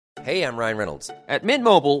Hey, I'm Ryan Reynolds. At Mint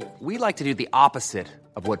Mobile, we like to do the opposite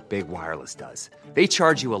of what Big Wireless does. They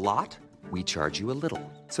charge you a lot, we charge you a little.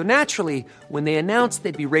 So naturally, when they announced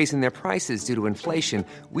they'd be raising their prices due to inflation,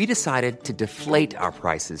 we decided to deflate our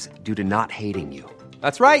prices due to not hating you.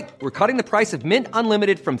 That's right. We're cutting the price of Mint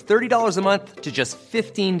Unlimited from $30 a month to just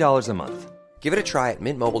 $15 a month. Give it a try at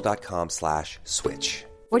mintmobile.com/switch.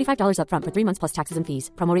 $45 up front for 3 months plus taxes and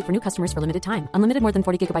fees. Promo rate for new customers for limited time. Unlimited more than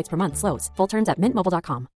 40 gigabytes per month. Slows full terms at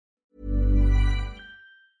mintmobile.com.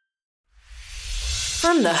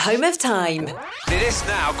 From the home of time. It is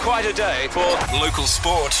now quite a day for local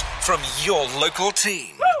sport from your local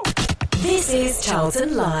team. Woo! This is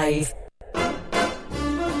Charlton Live.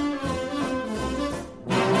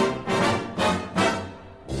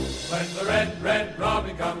 When the red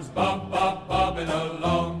robin comes bobbing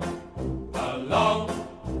along,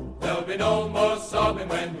 there'll be no more sobbing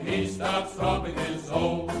when he starts throbbing his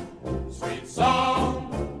old sweet song.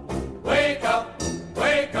 Wake up,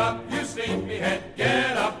 you sleepyhead,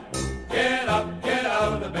 get up, get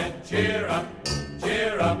out of bed, cheer up,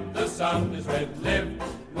 the sun is red, live,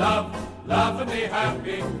 love, and be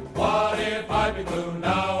happy. What if I be blue?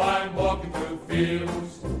 Now I'm walking through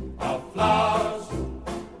fields of flowers.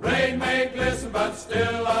 Rain may glisten, but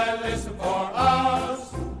still I listen for hours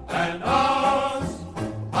and hours.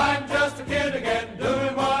 I'm just a kid again,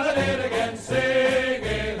 doing what I did again,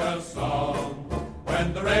 singing a song.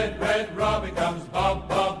 When the red robin comes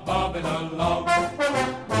bobbing along.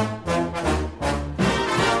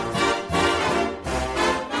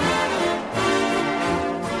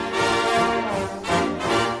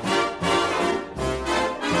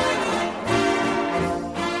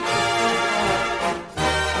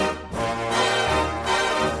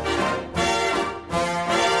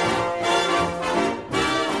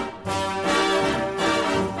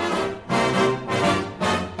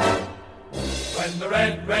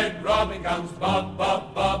 Red robin comes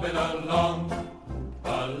bobbing along.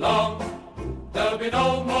 There'll be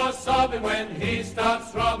no more sobbing when he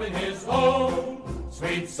starts throbbing his old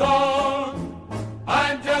sweet song.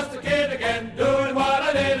 I'm just a kid again, doing what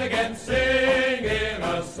I did again, singing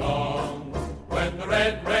a song. When the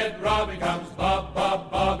red robin comes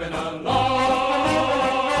bobbing along.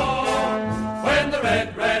 When the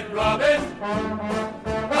red robin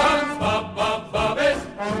comes bobbing.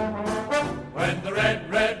 When the red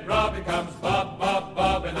robin comes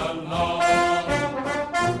bobbing along.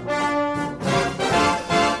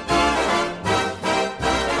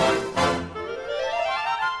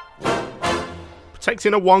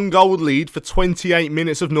 Protecting a 1-goal lead for 28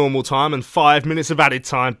 minutes of normal time and 5 minutes of added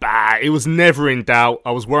time. Bah, it was never in doubt.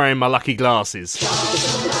 I was wearing my lucky glasses.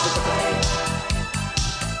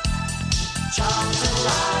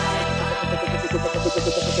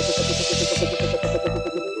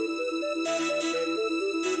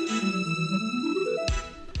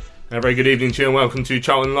 A very good evening to you and welcome to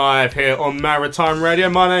Charlton Live here on Maritime Radio.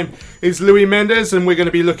 My name is Louis Mendes and we're going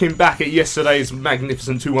to be looking back at yesterday's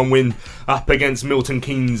magnificent 2-1 win up against Milton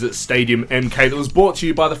Keynes at Stadium MK. That was brought to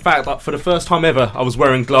you by the fact that for the first time ever I was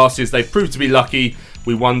wearing glasses. They proved to be lucky.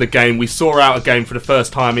 We won the game. We saw out a game for the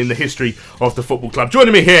first time in the history of the football club.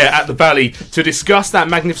 Joining me here at the Valley to discuss that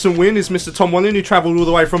magnificent win is Mr. Tom Wallen, who travelled all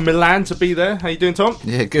the way from Milan to be there. How you doing, Tom?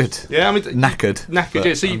 Yeah, good. Yeah, I mean, knackered.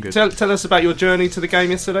 Yeah. So you tell us about your journey to the game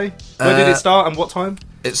yesterday. Where did it start and what time?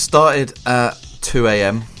 It started at 2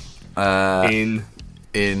 a.m.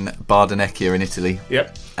 In Bardonecchia in Italy.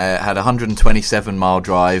 Yep. Had a 127-mile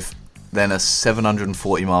drive, then a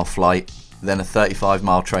 740-mile flight, then a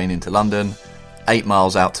 35-mile train into London, 8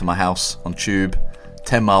 miles out to my house on tube,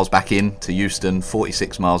 10 miles back in to Euston,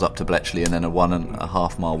 46 miles up to Bletchley, and then a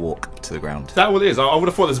 1.5 mile walk to the ground. That what it is. I would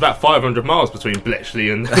have thought there's about 500 miles between Bletchley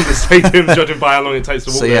and the stadium, judging by how long it takes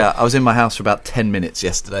to walk there. Yeah, I was in my house for about 10 minutes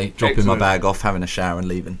yesterday, dropping my bag off, having a shower and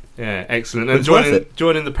leaving. Yeah, excellent. And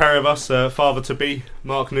joining the pair of us, father-to-be,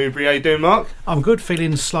 Mark Newbury. How you doing, Mark? I'm good,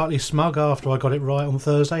 feeling slightly smug after I got it right on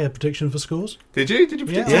Thursday, a prediction for scores. Did you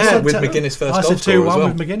predict? Yeah, with McGuinness first goal. I said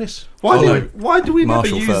 2-1 with McGuinness. Why do we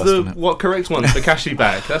Marshall never use the correct one for Cashy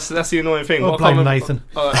back? That's the annoying thing. Well, blame Nathan.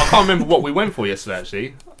 I can't remember what we went for yesterday,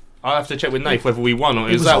 actually. I'll have to check with Nath whether we won or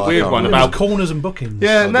it was that weird one about corners and bookings.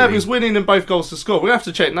 Yeah, no, it was winning and both goals to score. We'll have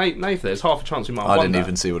to check Nath. There's half a chance we might have won. I didn't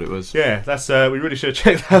even see what it was. Yeah, that's we really should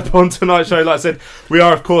have checked that up on tonight's show. Like I said, we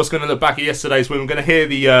are of course going to look back at yesterday's win. We're going to hear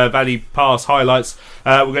the Valley Pass highlights.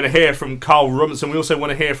 We're going to hear from Carl Robinson. We also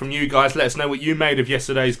want to hear from you guys. Let us know what you made of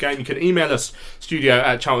yesterday's game. You can email us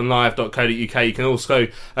studio@charltonlive.co.uk. You can also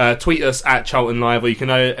tweet us at Charlton Live, or you can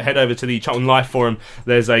head over to the Charlton Live forum.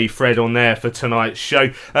 There's a thread on there for tonight's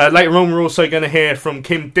show. Later on, we're also going to hear from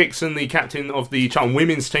Kim Dixon, the captain of the Charlton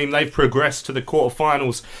women's team. They've progressed to the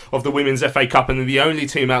quarter-finals of the Women's FA Cup, and they're the only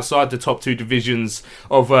team outside the top two divisions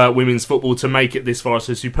of women's football to make it this far.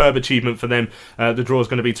 So, superb achievement for them. The draw is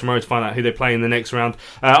going to be tomorrow to find out who they play in the next round.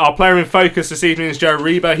 Our player in focus this evening is Joe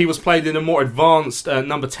Aribo. He was played in a more advanced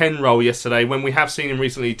number 10 role yesterday, when we have seen him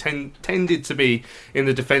recently tended to be in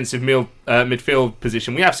the defensive midfield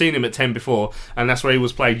position. We have seen him at 10 before, and that's where he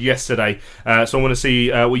was played yesterday. So I want to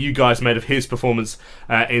see what you guys made of his performance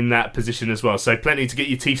in that position as well. So plenty to get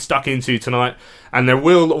your teeth stuck into tonight, and there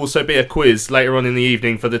will also be a quiz later on in the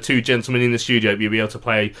evening for the two gentlemen in the studio. You'll be able to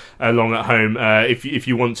play along at home if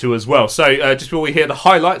you want to as well. So just before we hear the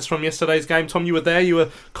highlights from yesterday's game, Tom, you were there, you were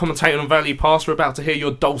commentating on Valley Pass. We're about to hear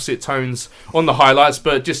your dulcet tones on the highlights,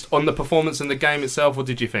 but just on the performance and the game itself, what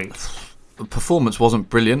did you think? The performance wasn't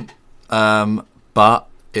brilliant, but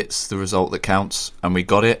it's the result that counts, and we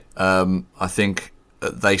got it. I think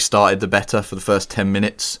they started the better for the first 10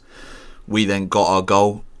 minutes. We then got our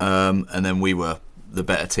goal, and then we were the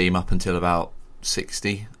better team up until about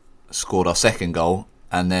 60, scored our second goal,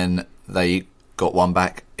 and then they got one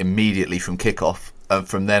back immediately from kickoff. And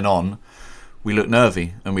from then on, we looked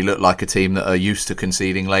nervy, and we looked like a team that are used to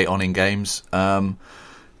conceding late on in games.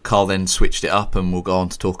 Carl then switched it up, and we'll go on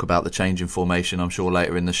to talk about the change in formation, I'm sure,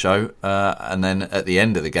 later in the show. And then at the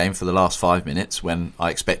end of the game, for the last 5 minutes, when I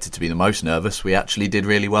expected to be the most nervous, we actually did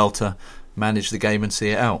really well to manage the game and see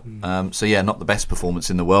it out. So yeah, not the best performance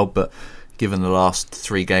in the world, but given the last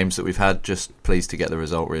 3 games that we've had, just pleased to get the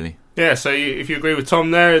result, really. Yeah, so if you agree with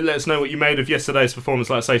Tom there, let us know what you made of yesterday's performance.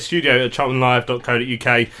 Like I say,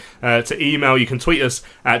 studio@charltonlive.co.uk. To email, you can tweet us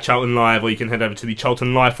at Charlton Live, or you can head over to the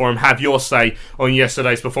Charlton Live forum. Have your say on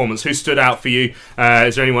yesterday's performance. Who stood out for you?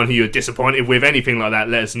 Is there anyone who you were disappointed with? Anything like that,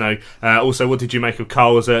 let us know. Also, what did you make of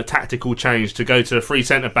Carl's tactical change to go to 3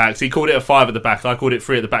 centre-backs? He called it a 5 at the back. I called it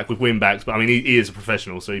 3 at the back with wing-backs. But, I mean, he is a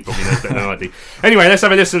professional, so he probably knows better than I do. Anyway, let's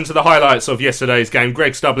have a listen to the highlights of yesterday's game.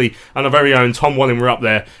 Greg Stubley and our very own Tom Walling were up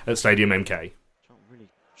there at Stadium MK. Really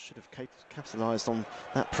should have capitalised on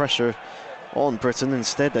that pressure on Britain.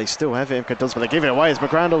 Instead, they still have it. MK does, but they give it away as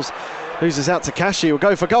McGrandles loses out to Kashi. Will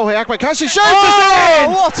go for goal here. Ahmed Kashi shoots it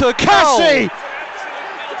in! What a Kashi!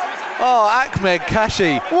 Oh, Ahmed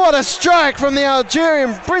Kashi. What a strike from the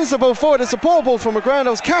Algerian. Brings the ball forward. It's a poor ball from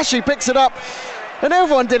McGrandles. Kashi picks it up, and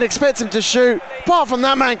everyone did expect him to shoot. Apart from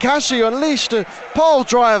that man, Kashi, who unleashed a pole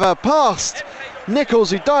driver past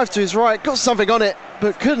Nichols, who dived to his right, got something on it,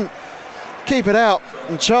 but couldn't keep it out.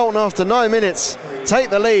 And Charlton, after 9 minutes, take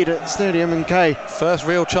the lead at Stadium MK. First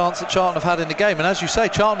real chance that Charlton have had in the game, and as you say,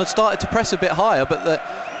 Charlton had started to press a bit higher, but the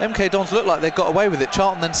MK Dons looked like they got away with it.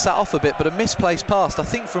 Charlton then sat off a bit, but a misplaced pass, I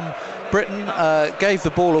think, from Britain gave the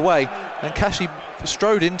ball away, and Kashi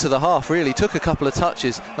strode into the half, really took a couple of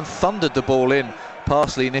touches and thundered the ball in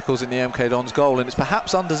past Lee Nichols in the MK Dons goal, and it's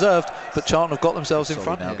perhaps undeserved, but Charlton have got themselves in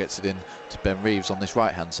front. Now gets it in to Ben Reeves on this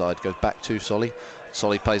right hand side, goes back to Solly.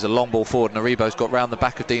 Solly plays a long ball forward, and Aribo's got round the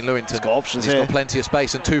back of Dean Lewington. He's got options here. He's got plenty of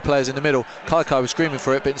space and 2 players in the middle. Kai was screaming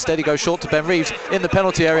for it, but instead he goes short to Ben Reeves in the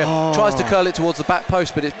penalty area. Tries to curl it towards the back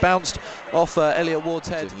post, but it's bounced off Elliot Ward's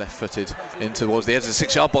head. Left-footed in towards the edge of the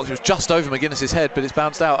 6-yard box. It was just over McGuinness's head, but it's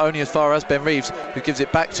bounced out only as far as Ben Reeves, who gives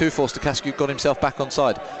it back to Forster-Caskey, who got himself back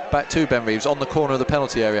onside. Back to Ben Reeves on the corner of the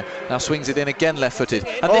penalty area. Now swings it in again left-footed.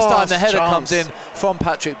 And this time the header comes in from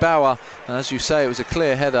Patrick Bauer. And as you say, it was a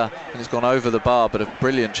clear header, and it's gone over the bar, but a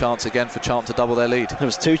brilliant chance again for Charlton to double their lead. There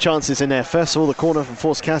was 2 chances in there. First of all, the corner from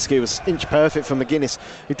Forster-Caskey was inch perfect for McGuinness,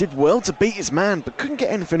 who did well to beat his man, but couldn't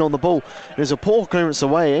get anything on the ball. It was a poor clearance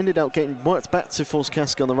away. Ended up getting worked back to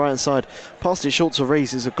Forster-Caskey on the right hand side. Passed it short to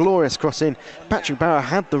Reeves. It was a glorious cross in. Patrick Bauer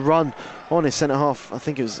had the run on his centre half. I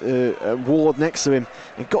think it was Ward next to him,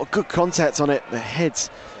 and got good contact on it. The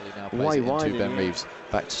head's way wide. Ben Reeves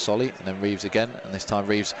back to Solly, and then Reeves again, and this time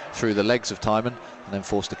Reeves through the legs of Timon, and then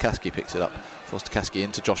Forster-Caskey picks it up. Forster-Caskey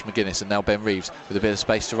into Josh McGuinness, and now Ben Reeves with a bit of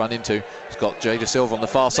space to run into. He's got Jay Da Silva on the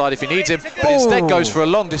far side if he needs him, but instead goes for a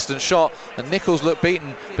long distance shot, and Nichols looked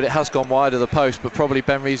beaten, but it has gone wide of the post. But probably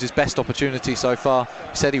Ben Reeves' best opportunity so far.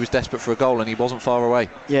 He said he was desperate for a goal, and he wasn't far away.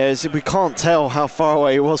 Yeah, we can't tell how far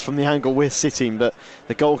away it was from the angle we're sitting, but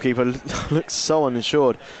the goalkeeper looks so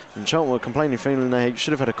uninsured, and Charlton were complaining, feeling they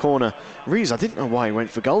should have had a corner. Reeves, I didn't know why he went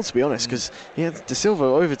for goal, to be honest, because he had Da Silva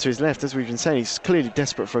over to his left, as we've been saying. He's clearly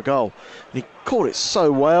desperate for a goal, and he caught it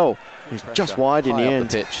so well. He was just wide in the end.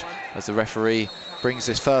 The pitch as the referee brings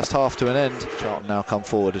this first half to an end. Charlton now come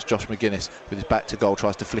forward as Josh McGuinness, with his back to goal,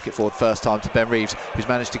 tries to flick it forward first time to Ben Reeves, who's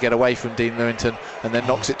managed to get away from Dean Lewington and then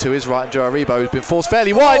knocks it to his right, and Joe Aribo, who's been forced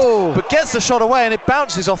fairly wide, but gets the shot away, and it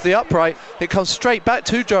bounces off the upright. It comes straight back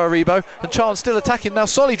to Joe Aribo, and Charlton still attacking. Now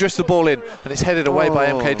Solly drifts the ball in, and it's headed away by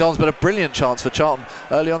MK Dons, but a brilliant chance for Charlton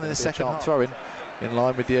early on in the second half. Throw in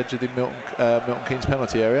line with the edge of the Milton Keynes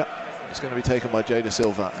penalty area. It's going to be taken by Jay Da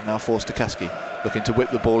Silva, and now Forster Caskey looking to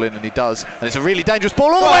whip the ball in, and he does, and it's a really dangerous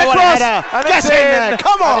ball all the way across, and it's in there.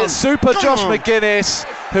 Come on, and it's super Josh McGuinness,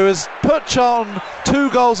 who has put Charlton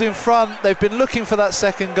 2 goals in front. They've been looking for that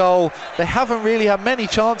second goal. They haven't really had many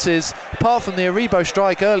chances apart from the Aribo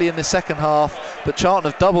strike early in the second half, but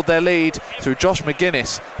Charlton have doubled their lead through Josh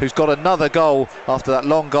McGuinness, who's got another goal after that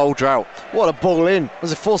long goal drought. What a ball in.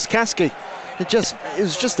 Was it Forster Caskey? It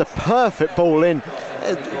was just a perfect ball in.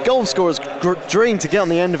 Goal scorer's dream to get on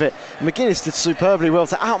the end of it. McGuinness did superbly well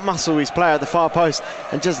to outmuscle his player at the far post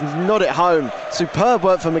and just nod it home. Superb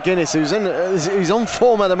work for McGuinness, who's on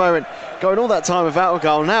form at the moment, going all that time without a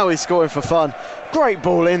goal. Now he's scoring for fun. Great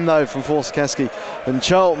ball in though from Forster Caskey, and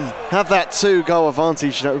Charlton have that 2-goal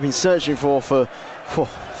advantage that we've been searching for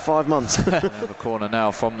 5 months. The corner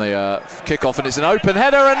now from the kick-off, and it's an open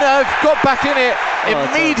header, and got back in it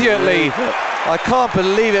immediately. I can't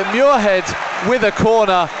believe it. Muirhead with a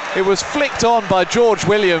corner. It was flicked on by George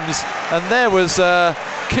Williams, and there was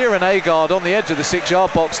Kieran Agard on the edge of the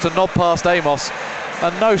 6-yard box to nod past Amos.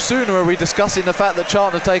 And no sooner are we discussing the fact that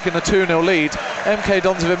Charlton have taken a 2-0 lead, MK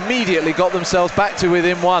Dons have immediately got themselves back to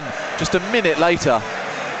within 1 just a minute later.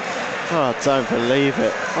 Oh, I don't believe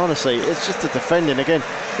it. Honestly, it's just the defending again.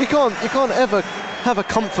 You can't ever have a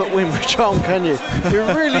comfort win with Charlton, can you? You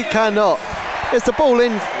really cannot. It's the ball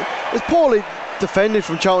in. It's poorly defended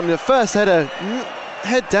from Charlton. The first header,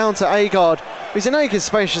 head down to Agard. He's in Agard's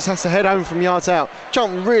space, just has to head home from yards out.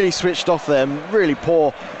 Charlton really switched off there, really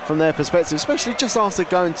poor from their perspective, especially just after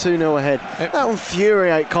going 2-0 ahead. That will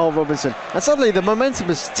infuriate Carl Robinson. And suddenly the momentum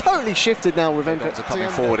has totally shifted now with MK Dons coming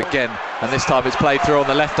forward again, and this time it's played through on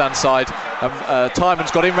the left-hand side.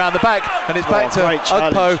 Tymon's got in round the back, and it's back to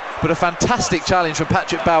Ugpo, but a fantastic challenge from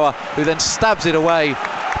Patrick Bauer, who then stabs it away.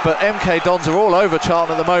 But MK Dons are all over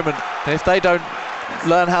Charlton at the moment, and if they don't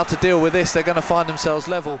learn how to deal with this, they're going to find themselves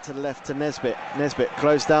level. To the left to Nesbitt. Nesbitt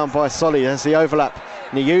closed down by Solly. There's the overlap,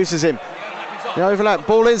 and he uses him. The overlap,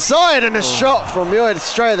 ball inside, and a shot from Muirhead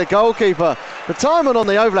straight at the goalkeeper. The Timon on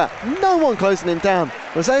the overlap, no one closing him down,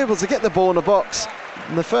 was able to get the ball in the box.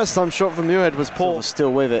 And the first time shot from Muirhead was poor.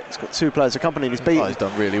 Still with it. He's got 2 players accompanying. He's beaten. He's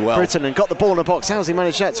done really well. Britain and got the ball in the box. How's he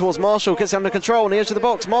managed that towards Marshall? Gets under control on the edge of the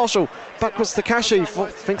box. Marshall backwards to Kashi.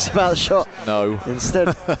 Thinks about the shot. No.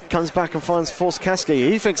 Instead, comes back and finds Forster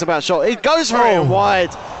Caskey. He thinks about shot. He goes for it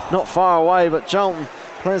wide. Not far away, but Charlton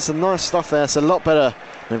playing some nice stuff there. It's a lot better.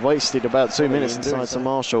 They've wasted about 2 minutes inside to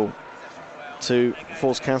Marshall. To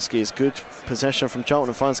Forster Caskey is good possession from Charlton,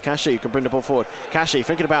 and finds Kashi, who can bring the ball forward. Kashi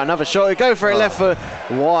thinking about another shot, he go for it left foot,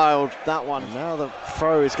 wild that one. Now the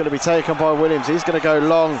throw is going to be taken by Williams. He's going to go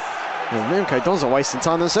long, and MK Dons are wasting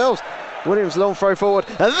time themselves. Williams long throw forward,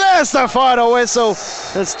 and there's the final whistle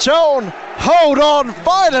as Charlton hold on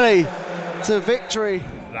finally to victory.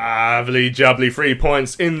 Lovely jubbly 3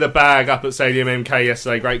 points in the bag up at Stadium MK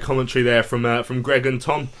yesterday. Great commentary there from Greg and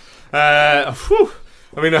Tom.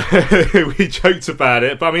 I mean, we joked about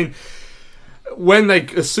it, but I mean,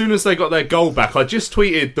 as soon as they got their goal back, I just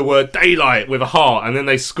tweeted the word daylight with a heart, and then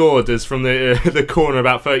they scored as from the corner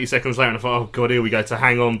about 30 seconds later, and I thought, oh god, here we go to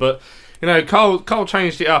hang on. But you know, Carl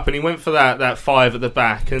changed it up, and he went for that 5 at the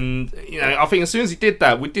back, and you know, I think as soon as he did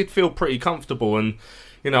that, we did feel pretty comfortable. And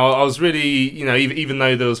you know, I was really, you know, even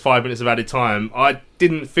though there was 5 minutes of added time, I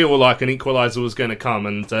didn't feel like an equaliser was going to come,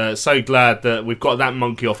 and so glad that we've got that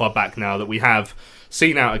monkey off our back now, that we have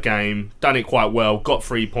seen out a game, done it quite well, got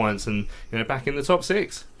 3 points, and you know, back in the top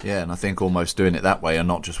 6. Yeah, and I think almost doing it that way and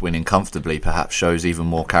not just winning comfortably perhaps shows even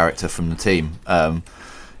more character from the team.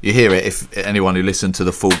 You hear it, if anyone who listened to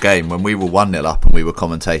the full game, when we were 1-0 up and we were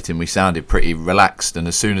commentating, we sounded pretty relaxed, and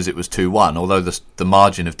as soon as it was 2-1, although the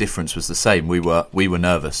margin of difference was the same, we were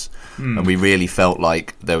nervous, and we really felt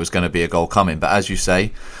like there was going to be a goal coming. But as you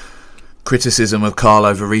say, criticism of Carl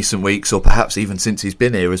over recent weeks, or perhaps even since he's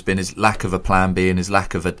been here, has been his lack of a plan B and his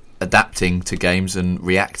lack of adapting to games and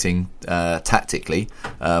reacting tactically.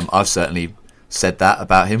 I've certainly said that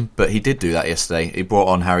about him, but he did do that yesterday. He brought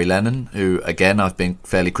on Harry Lennon, who again I've been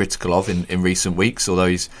fairly critical of in recent weeks, although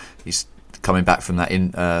he's coming back from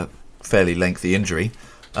that fairly lengthy injury.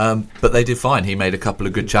 But they did fine. He made a couple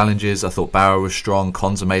of good challenges. I thought Barrow was strong.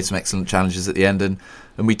 Konza made some excellent challenges at the end, and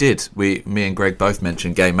we did. Me and Greg both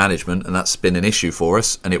mentioned game management, and that's been an issue for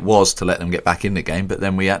us, and it was to let them get back in the game, but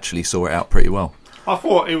then we actually saw it out pretty well. I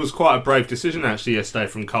thought it was quite a brave decision actually yesterday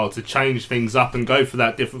from Carl to change things up and go for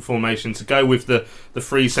that different formation, to go with the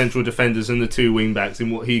 3 central defenders and the 2 wing backs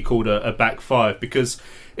in what he called a back 5, because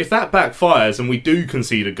if that backfires and we do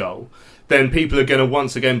concede a goal, then people are going to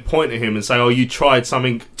once again point at him and say, oh, you tried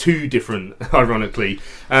something too different, ironically.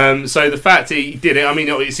 So the fact he did it, I mean,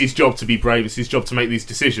 it's his job to be brave, it's his job to make these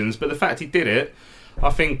decisions, but the fact he did it,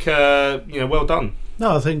 I think, well done.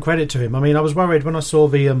 No, I think credit to him. I mean, I was worried when I saw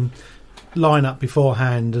the line-up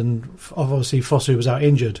beforehand, and obviously Fosu was out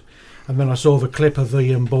injured, and then I saw the clip of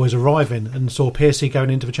the boys arriving and saw Piercy going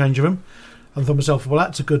into the changing room. And I thought to myself, well,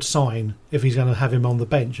 that's a good sign if he's going to have him on the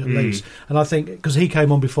bench at least. And I think, because he came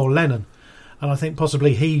on before Lennon, and I think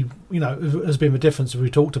possibly he, has been the difference we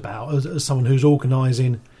talked about as someone who's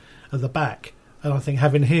organising at the back. And I think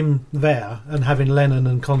having him there and having Lennon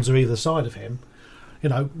and Konza either side of him,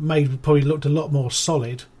 probably looked a lot more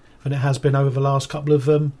solid than it has been over the last couple of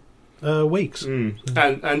weeks. And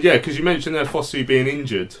yeah, because you mentioned there Fosu being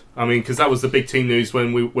injured. I mean, because that was the big team news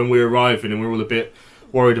when we were arriving, and we were all a bit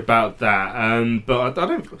worried about that. But I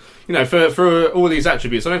don't, for all these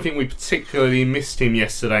attributes, I don't think we particularly missed him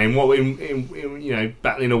yesterday. And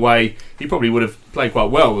battling away, he probably would have played quite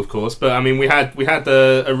well, of course. But I mean, we had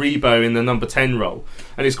Aribo in the number 10 role,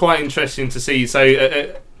 and it's quite interesting to see.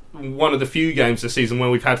 So. One of the few games this season where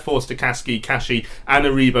we've had Forster-Caskey, Kashi and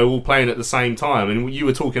Aribo all playing at the same time, and you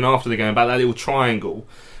were talking after the game about that little triangle,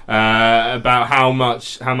 about how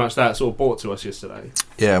much that sort of brought to us yesterday.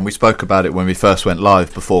 Yeah, and we spoke about it when we first went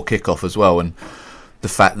live before kickoff as well, and the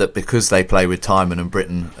fact that because they play with Tymon and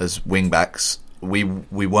Britton as wing backs, we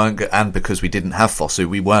weren't, and because we didn't have Fosu,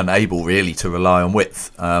 we weren't able really to rely on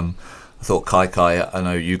width. I thought Kai, I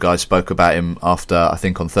know you guys spoke about him after, I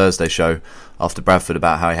think on Thursday's show, after Bradford,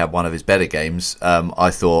 about how he had one of his better games.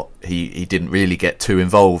 I thought he didn't really get too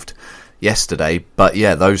involved yesterday, but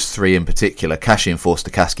yeah, those 3 in particular, Kashi and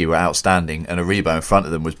Forster-Caskey, were outstanding, and Aribo in front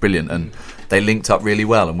of them was brilliant, and they linked up really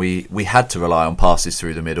well, and we had to rely on passes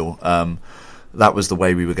through the middle. That was the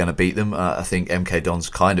way we were going to beat them. I think MK Dons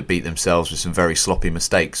kind of beat themselves with some very sloppy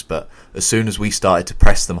mistakes, but as soon as we started to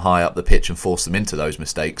press them high up the pitch and force them into those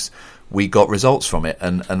mistakes, we got results from it,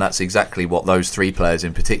 and that's exactly what those 3 players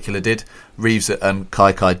in particular did. Reeves and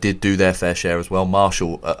Kai did do their fair share as well.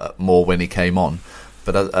 Marshall more when he came on,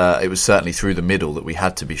 but it was certainly through the middle that we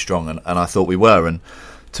had to be strong, and I thought we were. And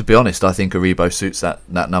to be honest, I think Aribo suits that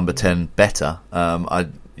number 10 better.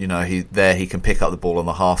 He can pick up the ball on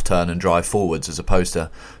the half turn and drive forwards, as opposed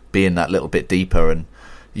to being that little bit deeper, and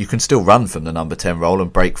you can still run from the number 10 role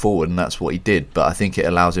and break forward, and that's what he did. But I think it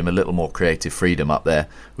allows him a little more creative freedom up there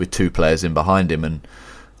with 2 players in behind him. And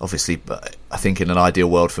obviously, I think in an ideal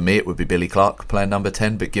world for me, it would be Billy Clark playing number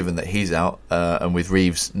 10. But given that he's out, and with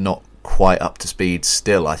Reeves not quite up to speed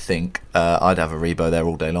still, I think I'd have Aribo there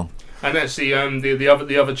all day long. And actually,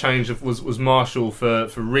 the other change was Marshall for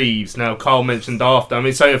Reeves. Now, Carl mentioned after. I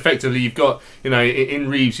mean, so effectively, you've got in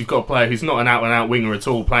Reeves, you've got a player who's not an out-and-out winger at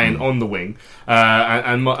all, playing on the wing.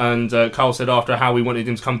 And Carl said after how we wanted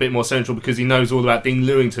him to come a bit more central because he knows all about Dean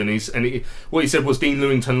Lewington. What he said was Dean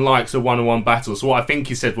Lewington likes a one-on-one battle. So what I think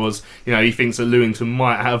he said was, he thinks that Lewington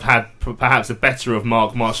might have had perhaps a better of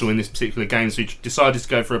Mark Marshall in this particular game, so he decided to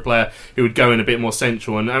go for a player who would go in a bit more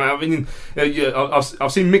central. And I mean,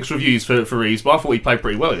 I've seen mixed reviews for Reeves, but I thought he played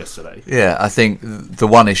pretty well yesterday. Yeah, I think the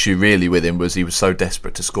one issue really with him was he was so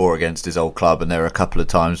desperate to score against his old club, and there were a couple of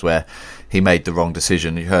times where he made the wrong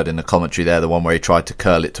decision. You heard in the commentary there the one where he tried to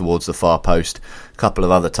curl it towards the far post. A couple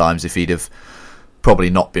of other times, if he'd have probably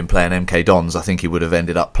not been playing MK Dons, I think he would have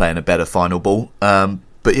ended up playing a better final ball.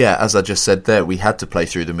 But yeah, as I just said there, we had to play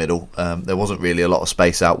through the middle. There wasn't really a lot of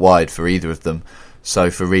space out wide for either of them. So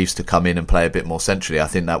for Reeves to come in and play a bit more centrally, I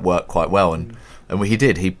think that worked quite well. And he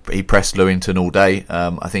did. He pressed Lewington all day.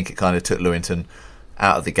 I think it kind of took Lewington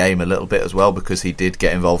out of the game a little bit as well, because he did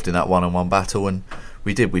get involved in that one-on-one battle, and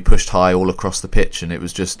we pushed high all across the pitch, and it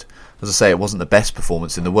was just, as I say, it wasn't the best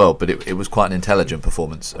performance in the world, but it was quite an intelligent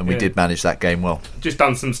performance, and we did manage that game well. Just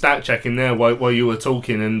done some stat checking there while you were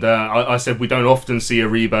talking, and I said we don't often see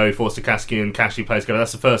Aribo, Forster-Caskey and Kashi play together.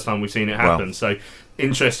 That's the first time we've seen it happen. Wow. So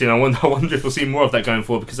interesting. I wonder if we'll see more of that going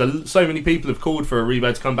forward, because so many people have called for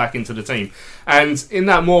Aribo to come back into the team, and in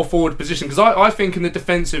that more forward position, because I think in the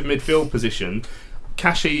defensive midfield position,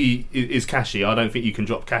 Kashi is Kashi. I don't think you can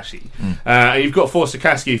drop Kashi. And you've got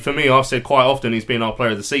Forster-Caskey. For me, I've said quite often he's been our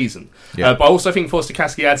player of the season. Yeah. But I also think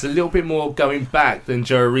Forster-Caskey adds a little bit more going back than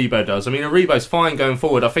Joe Aribo does. I mean, Aribo's fine going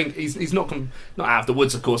forward. I think he's not out of the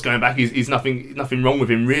woods, of course, going back. He's nothing wrong with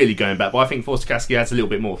him really going back. But I think Forster-Caskey adds a little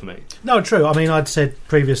bit more for me. No, true. I mean, I'd said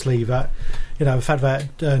previously that the fact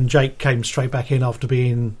that Jake came straight back in after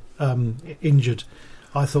being injured,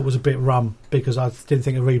 I thought was a bit rum because I didn't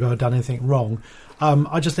think Aribo had done anything wrong.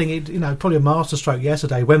 I just think it, probably a masterstroke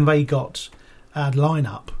yesterday when they got our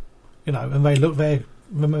line-up, and they looked their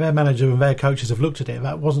manager and their coaches have looked at it.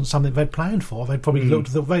 That wasn't something they'd planned for. They'd probably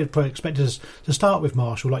they'd probably expected us to start with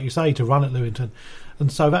Marshall, like you say, to run at Lewington,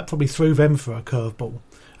 and so that probably threw them for a curveball.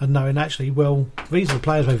 And knowing actually, well, these are the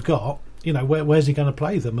players they've got. Where's he going to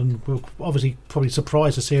play them? And we're obviously probably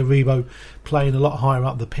surprised to see Aribo playing a lot higher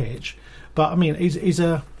up the pitch. But I mean, he's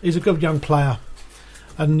a good young player.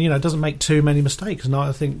 And doesn't make too many mistakes. And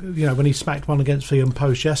I think when he smacked one against the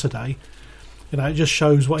post yesterday, it just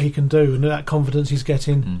shows what he can do and that confidence he's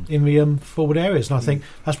getting in the forward areas. And I think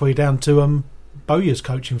that's probably down to Bowyer's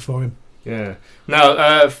coaching for him. Yeah.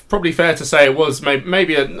 Now, probably fair to say it was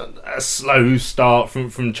maybe a slow start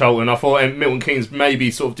from Charlton. I thought Milton Keynes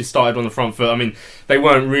maybe sort of just started on the front foot. I mean, they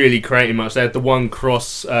weren't really creating much. They had the one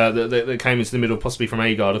cross that came into the middle, possibly from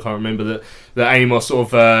Agard. I can't remember that Amos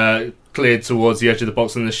sort of cleared towards the edge of the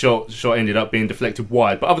box, and the shot ended up being deflected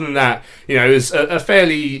wide. But other than that, it was a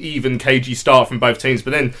fairly even, cagey start from both teams.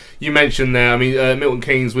 But then you mentioned there, I mean, Milton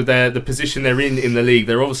Keynes with the position they're in the league,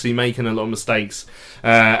 they're obviously making a lot of mistakes,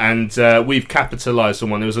 and we've capitalised on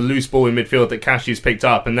one. There was a loose ball in midfield that Cashew's picked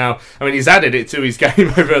up, and now, I mean, he's added it to his game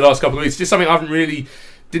over the last couple of weeks. Just something I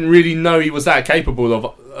didn't really know he was that capable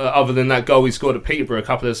of, other than that goal he scored at Peterborough a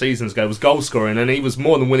couple of seasons ago. It was goal scoring, and he was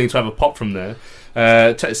more than willing to have a pop from there.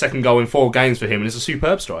 Second goal in 4 games for him, and it's a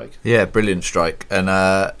superb strike. Yeah, brilliant strike. And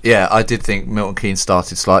I did think Milton Keynes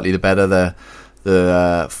started slightly the better.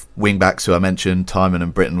 The wing backs who I mentioned, Timon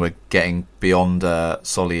and Britton, were getting beyond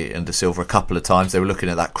Solly and De Silva a couple of times. They were looking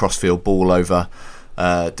at that crossfield ball over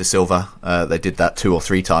De Silva. They did that 2 or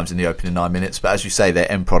 3 times in the opening 9 minutes, but as you say, their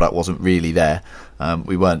end product wasn't really there.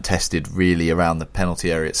 We weren't tested really around the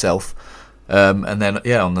penalty area itself. And then,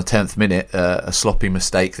 on the 10th minute, a sloppy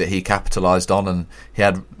mistake that he capitalised on, and he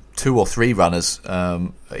had 2 or 3 runners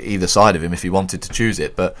either side of him if he wanted to choose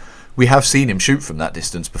it. But we have seen him shoot from that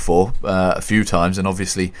distance before a few times, and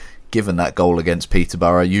obviously, given that goal against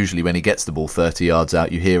Peterborough, usually when he gets the ball 30 yards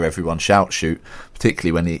out, you hear everyone shout shoot,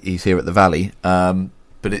 particularly when he's here at the Valley.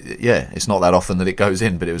 But it's not that often that it goes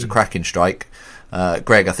in, but it was a cracking strike.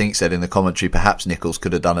 Greg, I think, said in the commentary perhaps Nichols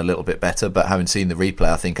could have done a little bit better, but having seen the replay,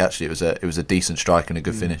 I think actually it was a decent strike and a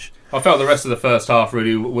good finish. I felt the rest of the first half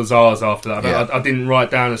really was ours after that. Yeah. I didn't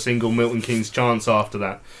write down a single Milton Keynes chance after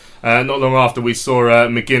that. Not long after, we saw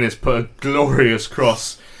McGuinness put a glorious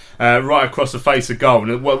cross right across the face of goal.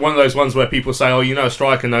 And one of those ones where people say, a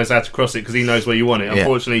striker knows how to cross it because he knows where you want it. Yeah.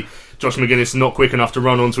 Unfortunately, Josh McGuinness is not quick enough to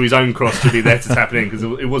run onto his own cross to be there to tap it in, because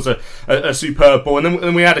it was a superb ball. And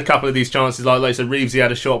then we had a couple of these chances, like I said, Reevesy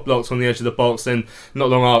had a shot blocked on the edge of the box. Then not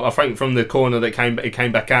long after, I think from the corner that it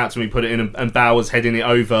came back out to me, put it in, and Bowers heading it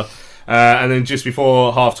over. And then just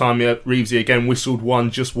before half time, Reevesy again whistled one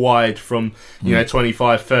just wide from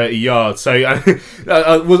 25-30 yards. So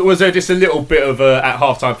was there just a little bit of at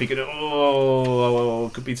half time thinking,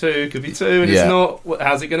 could be two, and it's not.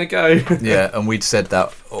 How's it going to go? Yeah, and we'd said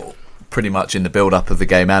that pretty much in the build-up of the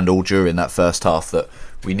game and all during that first half, that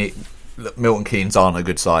we need. Milton Keynes aren't a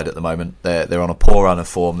good side at the moment. They're on a poor run of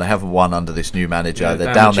form. They haven't won under this new manager. Yeah,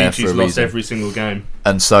 they're down there for a reason. Lost every single game,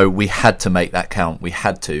 and so we had to make that count. We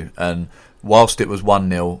had to. And whilst it was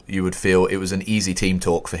 1-0, you would feel it was an easy team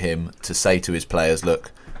talk for him to say to his players,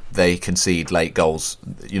 "Look, they concede late goals.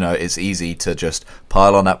 It's easy to just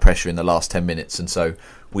pile on that pressure in the last 10 minutes." And so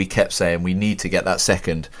we kept saying we need to get that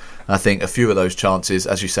second. I think a few of those chances,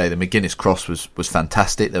 as you say, the McGuinness cross was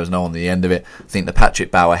fantastic. There was no one on the end of it. I think the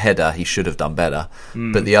Patrick Bauer header, he should have done better.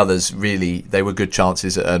 But the others, really, they were good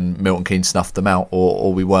chances, and Milton Keynes snuffed them out,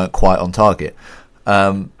 or we weren't quite on target.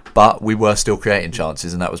 But we were still creating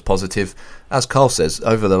chances, and that was positive. As Carl says,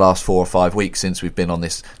 over the last 4 or 5 weeks since we've been on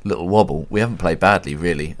this little wobble, we haven't played badly,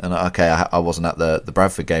 really. And I wasn't at the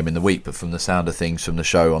Bradford game in the week, but from the sound of things from the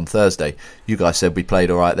show on Thursday, you guys said we played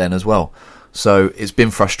all right then as well. So it's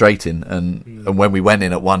been frustrating, and when we went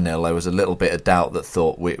in at 1-0, there was a little bit of doubt that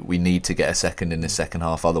thought we need to get a second in this second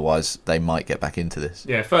half, otherwise they might get back into this.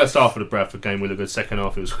 Yeah, first half of the Bradford game we looked good. Second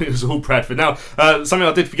half it was all Bradford. Now, something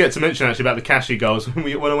I did forget to mention actually about the Cashy goals, when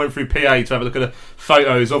I went through PA to have a look at the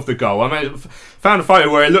photos of the goal, I found a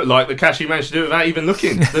photo where it looked like the Cashy managed to do it without even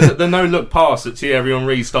looking. The no-look pass that Thierry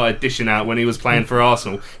Henry started dishing out when he was playing for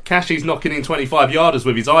Arsenal. Cashy's knocking in 25-yarders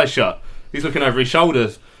with his eyes shut. He's looking over his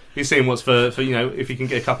shoulder. He's seeing what's for if he can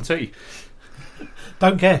get a cup of tea.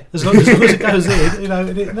 Don't care as long as it goes in.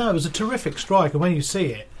 It was a terrific strike, and when you see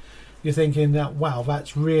it, you're thinking, wow,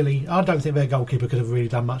 that's really. I don't think their goalkeeper could have really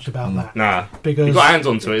done much about that. Nah, because he got hands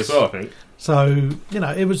onto it as well, I think. So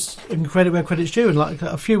it was incredible where credit's due. And like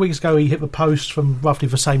a few weeks ago, he hit the post from roughly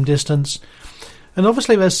the same distance. And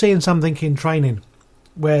obviously they're seeing something in training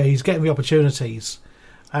where he's getting the opportunities,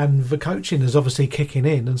 and the coaching is obviously kicking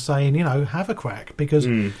in and saying, have a crack, because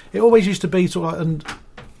it always used to be sort of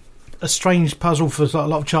a strange puzzle for a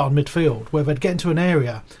lot of Charlton midfield, where they'd get into an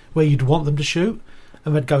area where you'd want them to shoot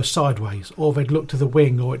and they'd go sideways, or they'd look to the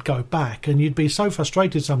wing, or it'd go back, and you'd be so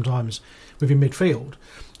frustrated sometimes with your midfield.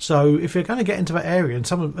 So if you're going to get into that area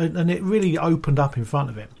and it really opened up in front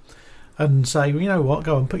of him, and say, you know what,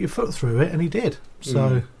 go and put your foot through it, and he did.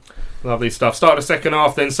 So lovely stuff. Start the second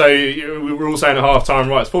half then. So we were all saying at half time,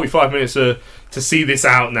 right, it's 45 minutes to see this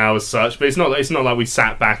out now as such, but it's not like we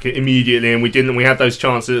sat back immediately and we didn't. We had those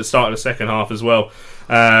chances at the start of the second half as well,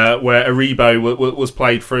 where Aribo was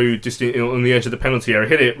played through just on the edge of the penalty area,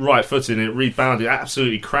 hit it right footed, and it rebounded,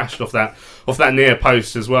 absolutely crashed off that near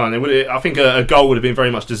post as well. And I think a goal would have been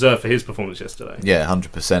very much deserved for his performance yesterday. Yeah,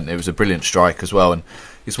 100%. It was a brilliant strike as well, and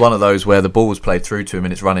it's one of those where the ball was played through to him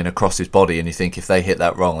and it's running across his body, and you think if they hit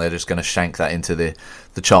that wrong, they're just going to shank that into the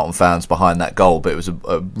Charlton fans behind that goal. But it was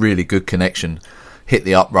a really good connection, hit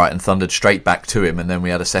the upright and thundered straight back to him, and then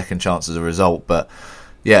we had a second chance as a result. But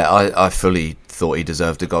yeah, I fully thought he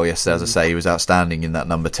deserved a goal yesterday. As I say, he was outstanding in that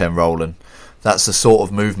number 10 role, and that's the sort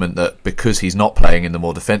of movement that, because he's not playing in the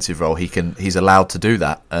more defensive role, he's allowed to do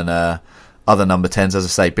that. And other number 10s, as I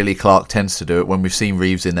say, Billy Clark tends to do it. When we've seen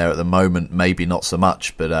Reeves in there at the moment, maybe not so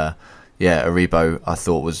much, but Aribo, I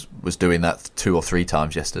thought, was doing that 2 or 3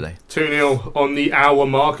 times yesterday. 2-0 on the hour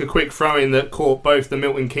mark. A quick throw-in that caught both the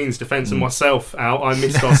Milton Keynes defence and myself out. I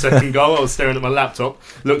missed our second goal. I was staring at my laptop,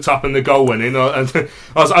 looked up and the goal went in. I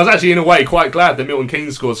was actually, in a way, quite glad that Milton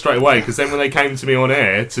Keynes scored straight away, because then when they came to me on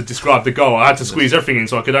air to describe the goal, I had to squeeze everything in,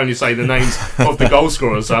 so I could only say the names of the goal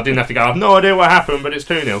scorers, so I didn't have to go, I have no idea what happened, but it's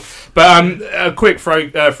 2-0. But a quick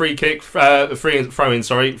free kick, throw-in,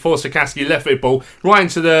 for Sakaski, left-foot ball, right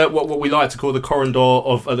into what we like to call the corridor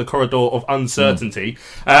of uncertainty,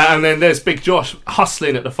 and then there's Big Josh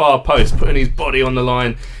hustling at the far post, putting his body on the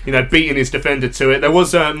line, beating his defender to it. There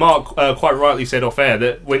was Mark quite rightly said off air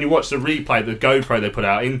that when you watch the replay, the GoPro they put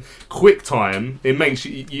out in quick time, it makes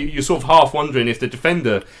you're sort of half wondering if the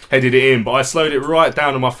defender headed it in. But I slowed it right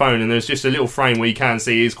down on my phone, and there's just a little frame where you can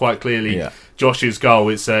see is quite clearly Josh's goal.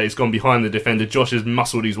 It's gone behind the defender. Josh has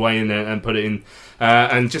muscled his way in there and put it in.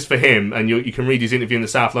 And just for him, and you can read his interview in the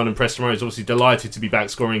South London Press tomorrow, he's obviously delighted to be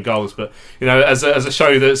back scoring goals. But as a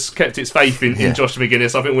show that's kept its faith in Josh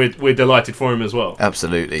McGuinness, I think we're delighted for him as well.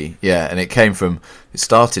 Absolutely, yeah. And it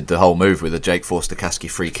started the whole move with a Jake Forster-Caskey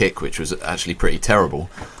free kick, which was actually pretty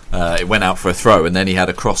terrible. It went out for a throw, and then he had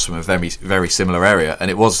a cross from a very, very similar area,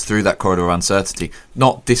 and it was through that corridor of uncertainty,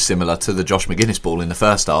 not dissimilar to the Josh McGuinness ball in the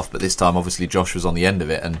first half, but this time obviously Josh was on the end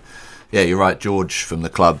of it. And yeah, you're right, George from the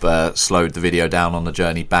club slowed the video down on the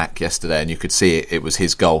journey back yesterday, and you could see it was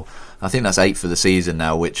his goal. I think that's 8 for the season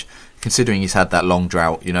now, which, considering he's had that long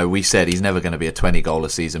drought, we said he's never going to be a 20-goal a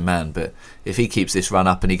season man, but if he keeps this run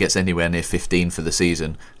up and he gets anywhere near 15 for the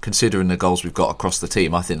season, considering the goals we've got across the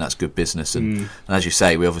team, I think that's good business. And as you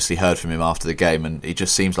say, we obviously heard from him after the game, and he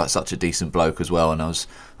just seems like such a decent bloke as well, and I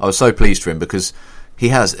was so pleased for him, because he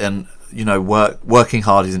has, and working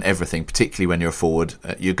hard isn't everything, particularly when you're a forward.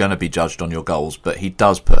 You're going to be judged on your goals, but he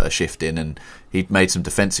does put a shift in, and he made some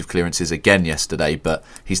defensive clearances again yesterday, but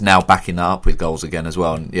he's now backing that up with goals again as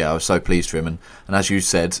well. And yeah, I was so pleased for him, and as you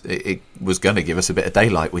said, it was going to give us a bit of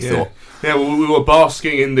daylight, we thought. Yeah, well, we were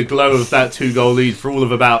basking in the glow of that 2-goal lead for all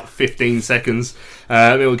of about 15 seconds.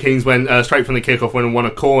 Milton Keynes went straight from the kickoff, went and won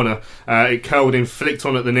a corner. It curled in, flicked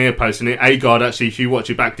on at the near post, and Agard, actually, if you watch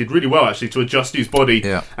it back, did really well actually to adjust his body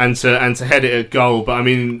and to head it at goal. But I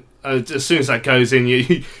mean, as soon as that goes in,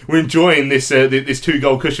 we're enjoying this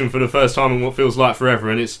 2-goal cushion for the first time in what feels like forever,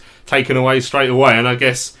 and it's taken away straight away. And I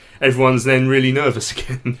guess everyone's then really nervous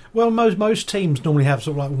again. Well, most teams normally have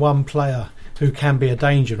sort of like one player who can be a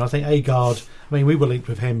danger, and I think Agard, we were linked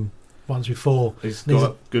with him once before. He's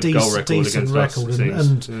got a good goal record decent against record,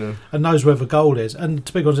 us, and knows where the goal is. And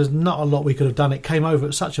to be honest, there's not a lot we could have done. It came over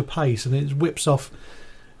at such a pace, and it whips off,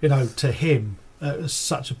 to him at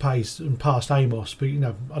such a pace and past Amos. But he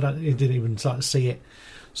didn't even start to see it.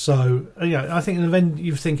 So I think then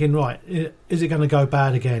you're thinking, right, is it going to go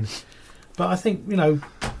bad again? But I think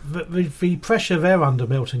the pressure they're under,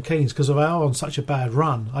 Milton Keynes, because they are on such a bad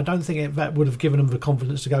run. I don't think that would have given them the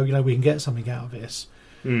confidence to go, we can get something out of this.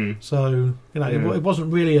 So it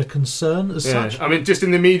wasn't really a concern as such. I mean, just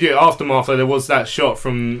in the immediate aftermath, there was that shot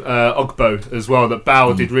from Ogbo as well that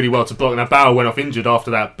Bauer did really well to block. Now Bauer went off injured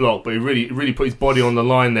after that block, but he really put his body on the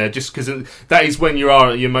line there. Just because that is when you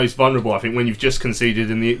are at your most vulnerable. I think when you've just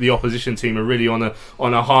conceded and the opposition team are really on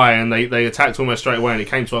a high, and they attacked almost straight away, and it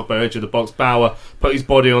came to Ogbo edge of the box. Bauer put his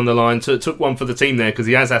body on the line, took one for the team there because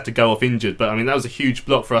he has had to go off injured. But I mean, that was a huge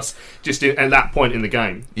block for us just at that point in the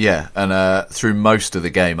game. Yeah, and through most of the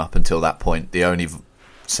game up until that point, the only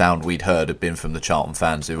sound we'd heard had been from the Charlton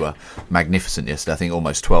fans, who were magnificent yesterday. I think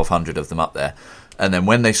almost 1,200 of them up there. And then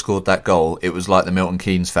when they scored that goal, it was like the Milton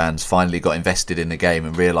Keynes fans finally got invested in the game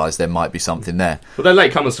and realised there might be something there. Well, they're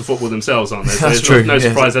latecomers to football themselves, aren't they? So That's true. No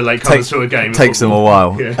surprise they're latecomers to a game. It takes them a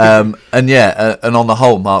while. Yeah. And on the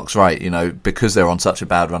whole, Mark's right. Because they're on such a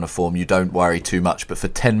bad run of form, you don't worry too much. But for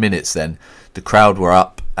 10 minutes then, the crowd were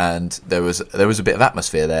up and there was a bit of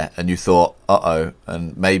atmosphere there, and you thought, uh-oh,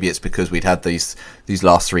 and maybe it's because we'd had these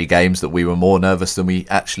last 3 games that we were more nervous than we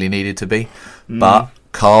actually needed to be. But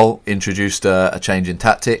Carl introduced a change in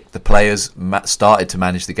tactic. The players started to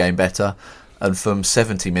manage the game better, and from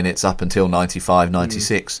 70 minutes up until 95,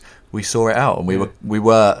 96, we saw it out, and we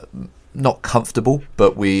were not comfortable,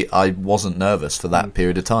 but I wasn't nervous for that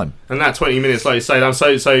period of time. And that 20 minutes, like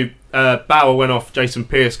you say, Bauer went off. Jason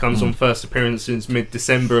Pearce comes on first appearance since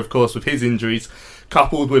mid-December, of course, with his injuries,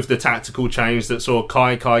 coupled with the tactical change that saw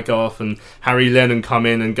Kai go off and Harry Lennon come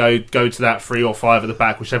in and go to that 3 or 5 at the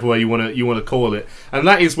back, whichever way you want to call it. And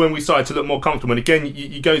that is when we started to look more comfortable. And again,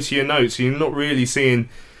 you go to your notes, you're not really seeing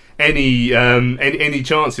any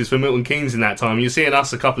chances for Milton Keynes in that time. You're seeing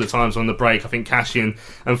us a couple of times on the break. I think Cashian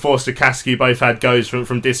and Forster Kasky both had goes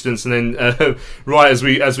from distance, and then right as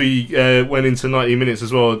we went into 90 minutes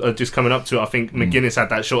as well, just coming up to it, I think McGuinness had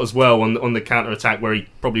that shot as well on the counter attack where he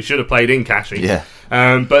probably should have played in Cashy. Yeah.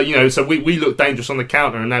 But so we looked dangerous on the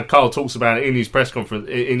counter, and now Carl talks about it in his press conference,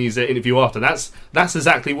 in his interview after. That's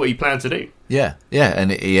exactly what he planned to do. Yeah,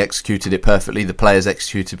 and he executed it perfectly. The players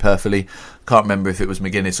executed perfectly. Can't remember if it was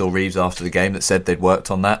McGuinness or Reeves after the game that said they'd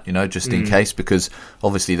worked on that, just in case, because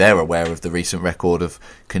obviously they're aware of the recent record of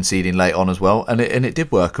conceding late on as well, and it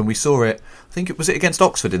did work, and we saw it. I think it was against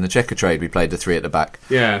Oxford in the Checker trade. We played the 3 at the back,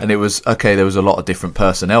 and it was okay. There was a lot of different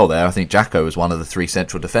personnel there. I think Jacko was one of the 3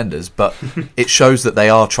 central defenders, but it shows that they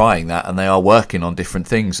are trying that and they are working on different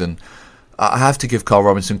things. And I have to give Carl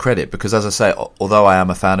Robinson credit, because, as I say, although I am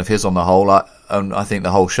a fan of his on the whole, I think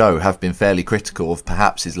the whole show have been fairly critical of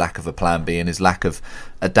perhaps his lack of a plan B and his lack of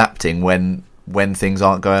adapting when things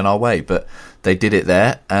aren't going our way. But they did it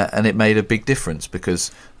there, and it made a big difference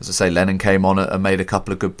because, as I say, Lennon came on and made a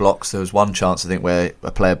couple of good blocks. There was one chance, I think, where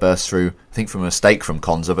a player burst through, I think from a mistake from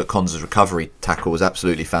Konza, but Konza's recovery tackle was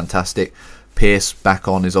absolutely fantastic. Pearce back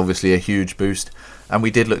on is obviously a huge boost. And we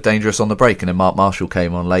did look dangerous on the break, and then Mark Marshall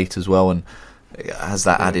came on late as well, and has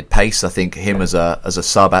that added pace. I think him as a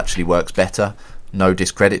sub actually works better. No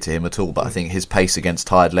discredit to him at all, but I think his pace against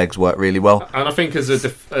tired legs worked really well. And I think as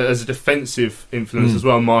a defensive influence as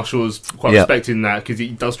well, Marshall is quite respected in that, because he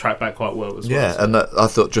does track back quite well as well. Yeah, so. And I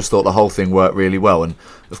thought the whole thing worked really well. And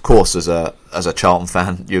of course, as a Charlton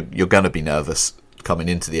fan, you're going to be nervous coming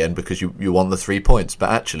into the end because you want the 3 points,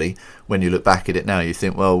 but actually when you look back at it now you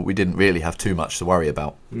think, well, we didn't really have too much to worry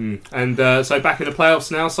about. And so back in the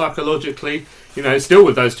playoffs now, psychologically, still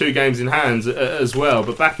with those 2 games in hand as well,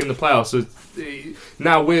 but back in the playoffs,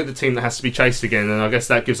 now we're the team that has to be chased again, and I guess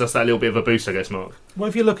that gives us that little bit of a boost, I guess, Mark. Well,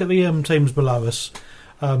 if you look at the teams below us,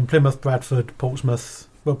 Plymouth, Bradford, Portsmouth,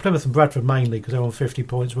 well, Plymouth and Bradford mainly, because they're on 50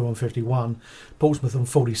 points, we're on 51. Portsmouth on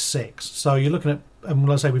 46. So you're looking at, and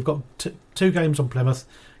let's say we've got 2 games on Plymouth,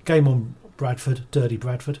 game on Bradford, dirty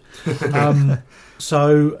Bradford.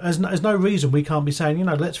 So there's no reason we can't be saying,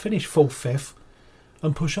 let's finish 4th, 5th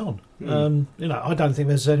and push on. I don't think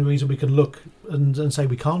there's any reason we can look and say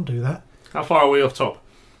we can't do that. How far are we off top?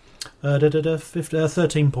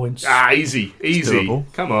 13 points. Easy.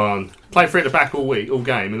 Come on. Play for it at the back all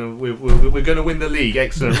game, and we're going to win the league.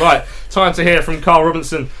 Excellent. Right, time to hear from Carl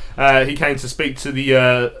Robinson. He came to speak to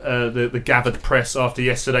the gathered press after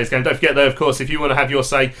yesterday's game. Don't forget, though, of course, if you want to have your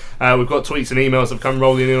say, we've got tweets and emails that have come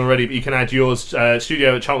rolling in already, but you can add yours,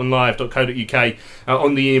 studio@charltonlive.co.uk.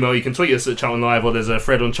 On the email, you can tweet us at Charlton Live, or there's a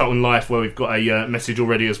thread on Charlton Life where we've got a message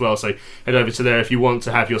already as well, so head over to there if you want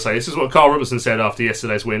to have your say. This is what Carl Robinson said after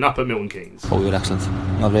yesterday's win up at Milton Keynes. We were excellent.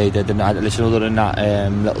 I really didn't listen other than that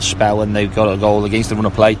little spell when they got a goal against the run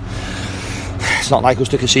of play. It's not like us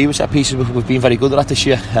to concede with set pieces. We've been very good at that this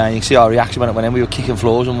year. You can see our reaction when it went in. We were kicking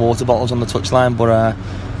floors and water bottles on the touchline, but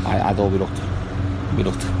I thought we looked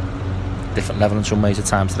different level in some ways at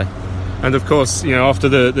times today. And of course, after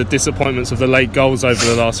the disappointments of the late goals over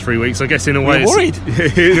the last 3 weeks, I guess in a way,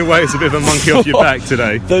 it's a bit of a monkey off your back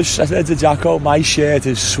today. I said to Jacko, my shirt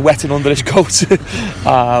is sweating under his coat.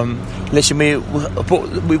 Listen,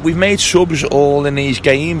 we've made subs all in these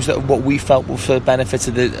games that what we felt were for the benefit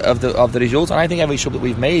of the result, and I think every sub that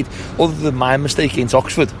we've made, other than my mistake against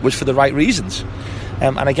Oxford, was for the right reasons.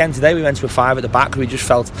 And again today we went to a 5 at the back. We just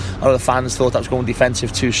felt a lot of the fans thought that was going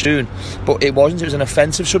defensive too soon, but it wasn't. It was an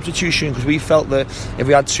offensive substitution because we felt that if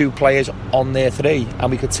we had 2 players on their 3 and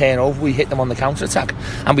we could turn over, we hit them on the counter attack,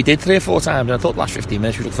 and we did 3 or 4 times. And I thought the last 15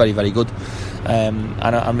 minutes we looked very, very good. And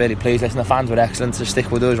I'm really pleased. Listen, the fans were excellent to stick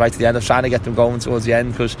with us right to the end. I was trying to get them going towards the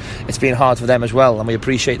end because it's been hard for them as well, and we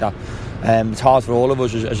appreciate that. It's hard for all of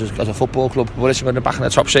us as a football club. But listen, we're back in the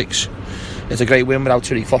top 6. It's a great win without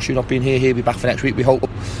Tariq Fosu not being here. He'll be back for next week, we hope.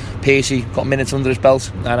 Piercy got minutes under his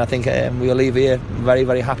belt, and I think we'll leave here very,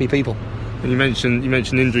 very happy people. And you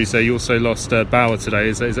mentioned injuries there. You also lost Bauer today.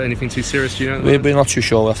 Is that anything too serious? Do you know? We're not too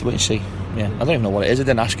sure. We'll have to wait and see. Yeah, I don't even know what it is. I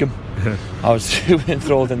didn't ask him. I was too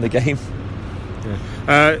enthralled in the game.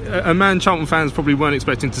 A man Charlton fans probably weren't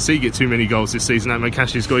expecting to see get too many goals this season. Ahmed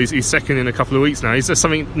Kashi's got he's second in a couple of weeks now. Is there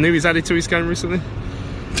something new he's added to his game recently?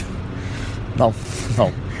 No.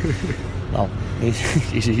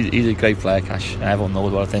 He's a great player, Cash. Everyone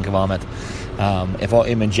knows what I think of Ahmed. If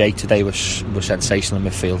him and Jake today were sensational in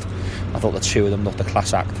midfield. I thought the 2 of them looked a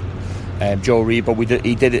class act. Joe Reba, we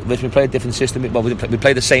played a different system. Well, we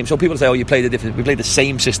played the same. So people say, "Oh, we played the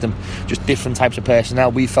same system, just different types of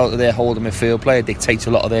personnel." We felt that their holding midfield player dictates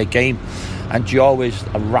a lot of their game, and Joe is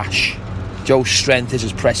a rash. Joe's strength is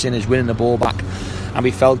his pressing, his winning the ball back, and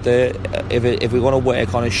we felt that if we're going to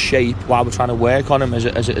work on his shape while we're trying to work on him as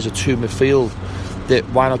a 2 midfield, that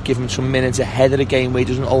why not give him some minutes ahead of the game where he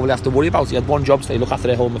doesn't overly have to worry about it. He had one job today: look after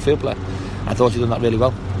their whole midfield player. I thought he'd done that really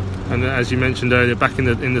well. And as you mentioned earlier, back in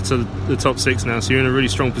the top 6 now, so you're in a really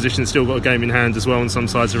strong position. Still got a game in hand as well on some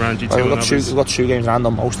sides around you too. We've got 2 games in hand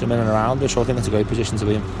on most of them in and around us, so I think that's a great position to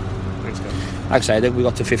be in. Thanks, guys. Like I said, I think we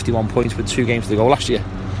got to 51 points with 2 games to go last year,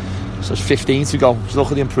 so it's 15 to go. So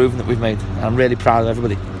look at the improvement that we've made. I'm really proud of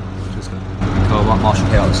everybody. Carl, Marshall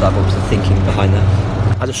came out the side. What was the thinking behind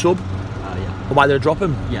that? As a sub? Yeah. Why did I drop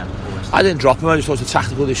him? Yeah. I didn't drop him. I just thought it was a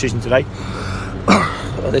tactical decision today.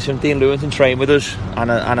 Listen, Dean Lewington trained with us,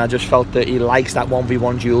 and I just felt that he likes that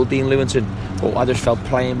 1v1 duel, Dean Lewington. But I just felt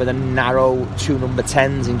playing with a narrow 2 number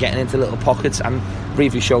 10s and getting into little pockets, and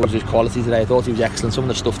briefly showed his quality today. I thought he was excellent. Some of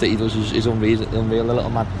the stuff that he does is unreal, the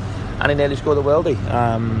little man. And he nearly scored a worldie.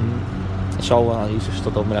 So he's just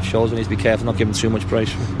stood up my left shoulders, and he's to be careful not giving too much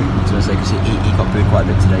praise. I was going to say, because he got booed quite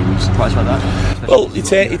a bit today. Were you surprised by that? Well,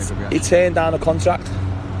 he turned down a contract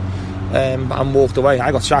and walked away.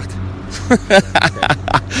 I got sacked.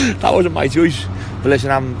 That wasn't my choice. But listen,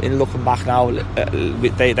 I'm looking back now.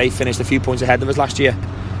 They finished a few points ahead of us last year,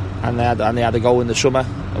 and they had a go in the summer.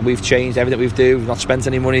 And we've changed everything we've do. We've not spent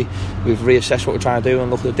any money. We've reassessed what we're trying to do and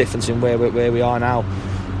look at the difference in where we are now.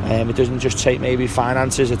 It doesn't just take maybe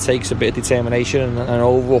finances. It takes a bit of determination and an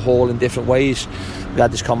overhaul in different ways. We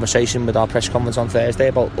had this conversation with our press conference on Thursday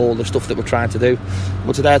about all the stuff that we're trying to do.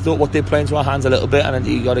 But today I thought what did play into our hands a little bit, and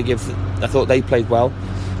I thought they played well.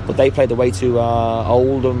 But they played away to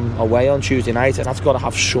Oldham away on Tuesday night, and that's got to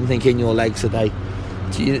have something in your legs today.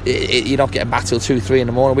 You're not getting back till 2-3 in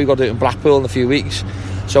the morning. We've got to do it in Blackpool in a few weeks,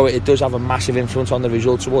 so it does have a massive influence on the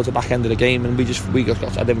result towards the back end of the game. And I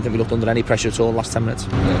didn't think we looked under any pressure at all in the last 10 minutes.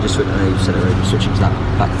 Yeah, just switching to that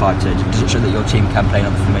back 5 does it show that your team can play in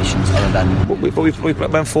other formations other than? We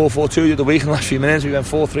went 4-4-2 the other week in the last few minutes. We went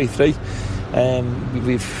 4-3-3.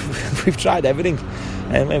 We've tried everything.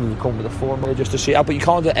 Maybe we'll come with a 4 just to see out, but you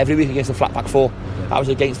can't do it every week against a flat back 4. That was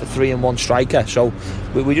against the 3-1 striker, so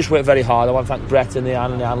we just worked very hard. I want to thank Brett and the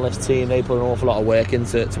analyst team. They put an awful lot of work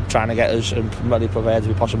into trying to get us and really prepared as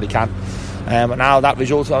we possibly can. And now that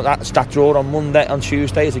result, that draw on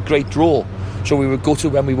Tuesday is a great draw, so we were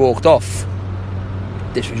gutted when we walked off.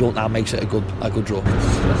 This result now makes it a good draw.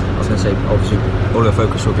 I was going to say, obviously all your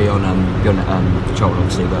focus will be on Charlton,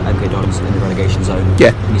 obviously, but MK Dons in the relegation zone.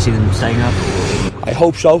 Yeah. Can you see them staying up? I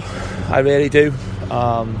hope so. I really do.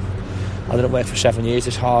 I didn't work for 7 years.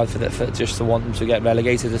 It's hard for just to want them to get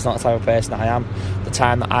relegated. It's not the type of person that I am. The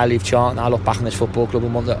time that I leave Charlton, I look back on this football club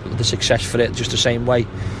and want the success for it just the same way.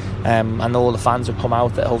 And all the fans have come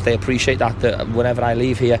out. I hope they appreciate that whenever I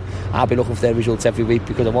leave here, I'll be looking for their results every week,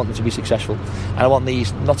 because I want them to be successful, and I want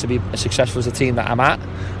these not to be as successful as the team that I'm at,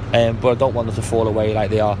 but I don't want them to fall away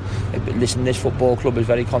like they are. Listen, this football club is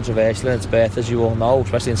very controversial in its birth, as you all know,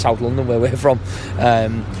 especially in South London where we're from.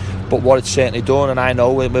 But what it's certainly done, and I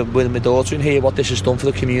know with my daughter in here, what this has done for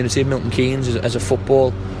the community of Milton Keynes as a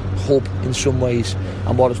football hub in some ways,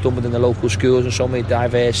 and what it's done within the local schools and so many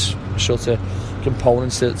diverse sort of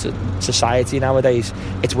components to society nowadays.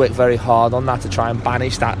 It's worked very hard on that to try and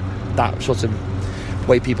banish that sort of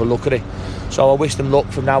way people look at it. So I wish them luck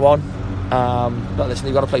from now on. But listen,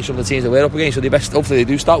 you've got to play some of the teams that we're up against, so hopefully they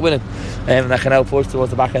do start winning, and that can help us towards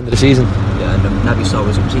the back end of the season. Yeah, and Naby Sarr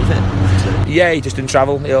was completely fit. Yeah, he just didn't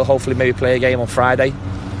travel. He'll hopefully maybe play a game on Friday.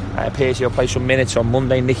 Piercy will play some minutes on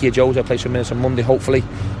Monday. Nicky Jones will play some minutes on Monday, hopefully.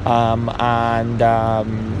 And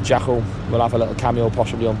Jackal will have a little cameo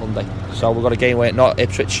possibly on Monday. So we've got a game where not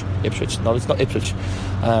Ipswich. No, it's not Ipswich.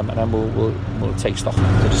 And then we'll take stock. So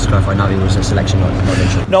just to clarify, Naby was a selection, not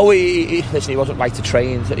injury. No, he wasn't right to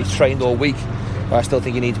train. He's trained all week. But I still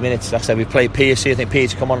think he needs minutes. Like I said, we played Piercy. I think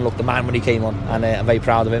Piercy come on and looked the man when he came on, and I'm very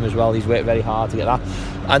proud of him as well. He's worked very hard to get that.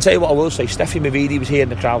 And tell you what I will say, Steffi Mavidi was here in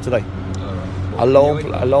the crowd today. A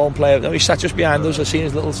lone player. No, he sat just behind us. I seen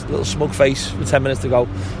his little smug face with 10 minutes to go.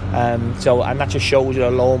 And that just shows you a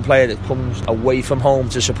lone player that comes away from home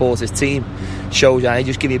to support his team. Shows you, and he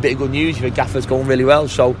just give you a bit of good news. Your gaffer's going really well.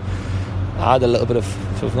 So I had a little bit of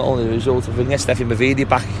not only the result. If we can get Steffi Mavidi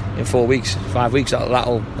back in 5 weeks,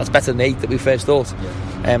 that's better than 8 that we first thought. Yeah.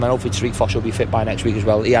 And hopefully Tariq Foster will be fit by next week as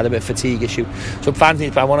well. He had a bit of fatigue issue. So fans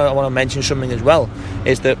need. I want to mention something as well.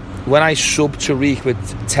 Is that when I sub Tariq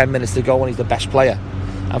with 10 minutes to go and he's the best player,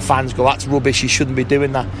 and fans go, that's rubbish, he shouldn't be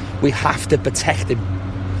doing that. We have to protect him.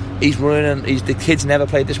 He's running, the kid's never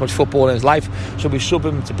played this much football in his life, so we sub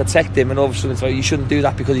him to protect him, and all of a sudden it's like, you shouldn't do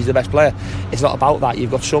that because he's the best player. It's not about that.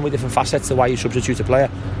 You've got so many different facets to why you substitute a player,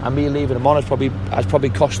 and me leaving him on has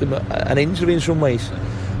probably cost him an injury in some ways,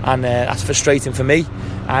 and that's frustrating for me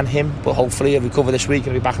and him, but hopefully he'll recover this week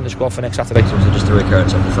and he'll be back in the squad for next Saturday. So is it just a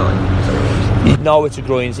recurrence of the thigh? No, it's a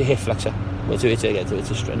groin, it's a hip flexor. It's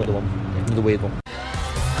another one, another weird one.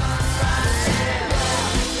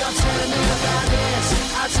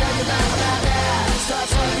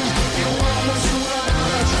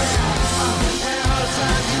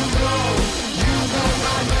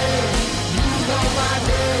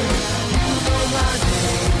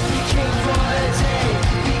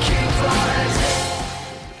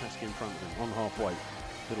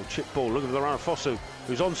 Little chip ball, looking for the runner Fosu,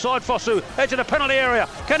 who's onside. Fosu, edge of the penalty area.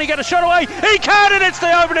 Can he get a shot away? He can, and it's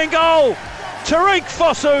the opening goal. Tariq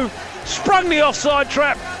Fosu sprung the offside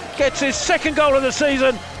trap, gets his second goal of the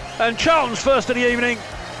season, and Charlton's first of the evening,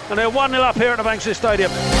 and they're 1-0 up here at the Bankside Stadium.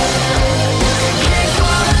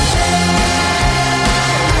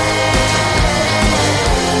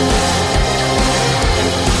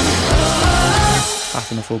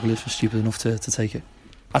 After enough footballers were stupid enough to take it.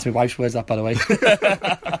 That's my wife's words, that, by the way.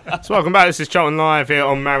 So welcome back. This is Charlton Live here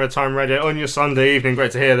on Maritime Radio on your Sunday evening.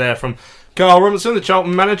 Great to hear there from Carl Robinson, the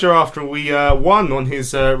Charlton manager, after we won on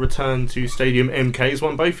his return to Stadium MK. He's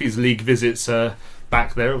won both his league visits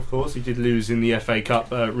back there, of course. He did lose in the FA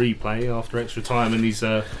Cup replay after extra time in his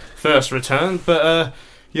first return. But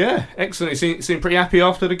yeah, excellent. He seemed pretty happy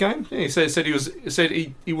after the game. Yeah, he said he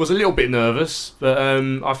was a little bit nervous, but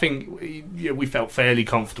I think we felt fairly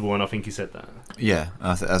comfortable, and I think he said that. Yeah,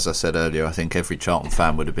 as I said earlier, I think every Charlton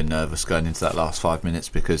fan would have been nervous going into that last 5 minutes,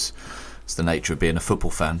 because it's the nature of being a football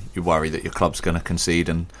fan. You worry that your club's going to concede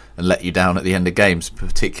and let you down at the end of games,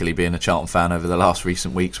 particularly being a Charlton fan over the last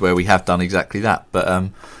recent weeks where we have done exactly that. But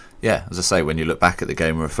yeah, as I say, when you look back at the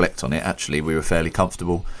game and reflect on it, actually we were fairly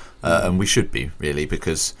comfortable, and we should be, really,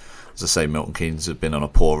 because, as I say, Milton Keynes have been on a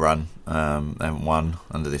poor run and won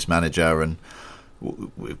under this manager, and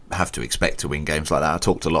we have to expect to win games like that. I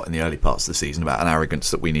talked a lot in the early parts of the season about an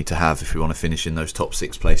arrogance that we need to have if we want to finish in those top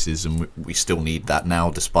 6 places, and we still need that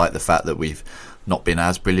now, despite the fact that we've not been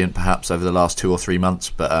as brilliant perhaps over the last 2 or 3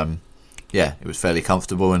 months. But yeah, it was fairly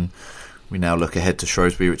comfortable, and we now look ahead to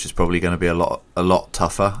Shrewsbury, which is probably going to be a lot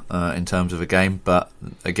tougher in terms of a game. But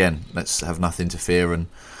again, let's have nothing to fear, and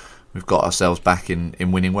we've got ourselves back in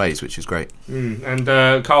winning ways, which is great. And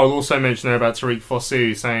Carl also mentioned there about Tariq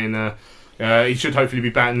Fosu, saying he should hopefully be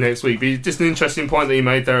back next week. But just an interesting point that he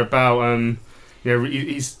made there about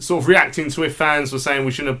he's sort of reacting to if fans were saying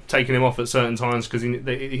we shouldn't have taken him off at certain times because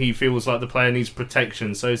he feels like the player needs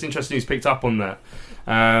protection. So it's interesting he's picked up on that.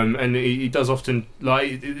 And he does often,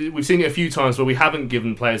 like, we've seen it a few times where we haven't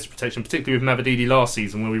given players protection, particularly with Mavididi last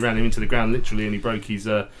season, where we ran him into the ground literally and he broke his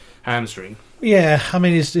hamstring. Yeah, I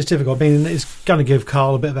mean, it's difficult. I mean, it's going to give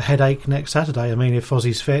Carl a bit of a headache next Saturday. I mean, if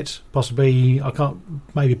Fozzie's fit, possibly,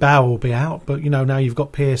 maybe Bauer will be out, but, now you've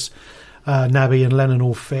got Pearce, Naby and Lennon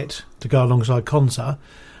all fit to go alongside Konsa.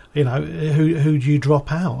 Who do you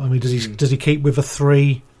drop out? I mean, does he keep with a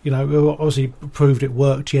 3? Obviously proved it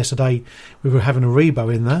worked yesterday. We were having a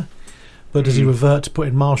Rebo in there, but does he revert to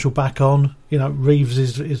putting Marshall back on? Reeves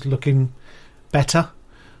is looking better.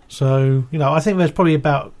 So, I think there's probably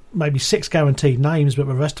about maybe 6 guaranteed names, but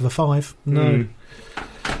the rest of the 5, no.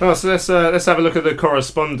 Well, so let's have a look at the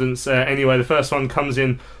correspondence anyway. The first one comes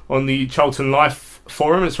in on the Charlton Life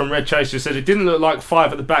forum. It's from Red Chase, who said, it didn't look like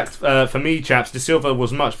 5 at the back for me, chaps. De Silva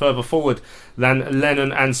was much further forward than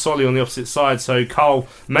Lennon and Solly on the opposite side, so Carl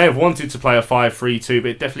may have wanted to play a 5-3-2,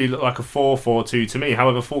 but it definitely looked like a 4-4-2 to me.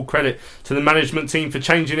 However, full credit to the management team for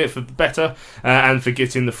changing it for better and for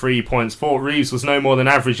getting the 3 points. Thought Reeves was no more than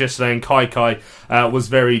average yesterday, and Kai was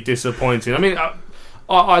very disappointing. I mean,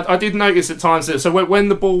 I did notice at times that, so when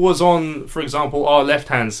the ball was on, for example, our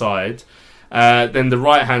left-hand side, then the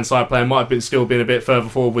right-hand side player might have still been a bit further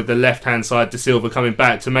forward with the left-hand side, De Silva coming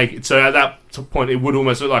back to make it. So at that point, it would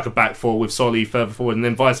almost look like a back 4 with Solly further forward, and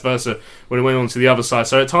then vice versa when it went on to the other side.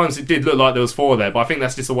 So at times it did look like there was 4 there, but I think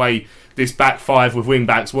that's just the way this back 5 with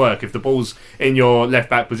wing-backs work. If the ball's in your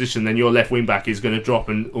left-back position, then your left wing-back is going to drop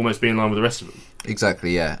and almost be in line with the rest of them.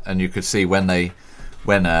 Exactly, yeah. And you could see when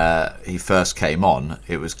he first came on,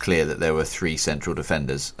 it was clear that there were 3 central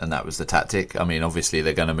defenders, and that was the tactic. I mean, obviously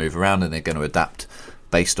they're going to move around and they're going to adapt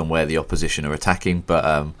based on where the opposition are attacking,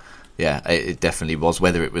 but it definitely was.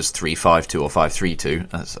 Whether it was 3-5-2 or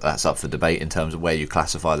 5-3-2, that's up for debate in terms of where you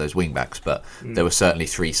classify those wing backs, but there were certainly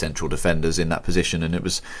 3 central defenders in that position, and it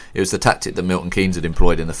was the tactic that Milton Keynes had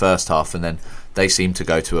employed in the first half, and then they seemed to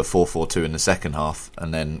go to a 4-4-2 in the second half,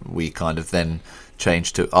 and then we kind of then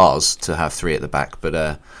changed to ours to have 3 at the back,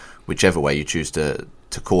 but whichever way you choose to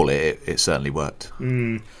call it, it certainly worked.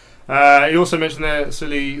 You also mentioned there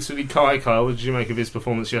Sulley Kai. What did you make of his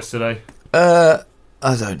performance yesterday?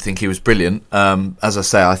 I don't think he was brilliant. As I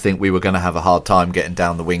say, I think we were going to have a hard time getting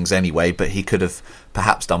down the wings anyway, but he could have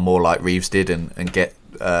perhaps done more like Reeves did and get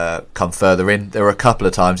come further in. There were a couple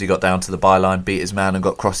of times he got down to the byline, beat his man and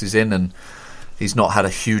got crosses in, and he's not had a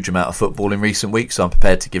huge amount of football in recent weeks, so I'm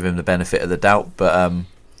prepared to give him the benefit of the doubt. But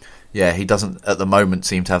he doesn't at the moment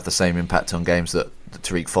seem to have the same impact on games that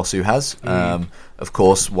Tariq Fosu has. Of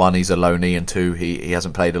course, 1, he's a loanee, and 2, he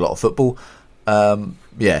hasn't played a lot of football.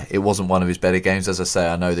 It wasn't one of his better games. As I say,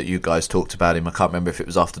 I know that you guys talked about him. I can't remember if it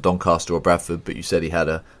was after Doncaster or Bradford, but you said he had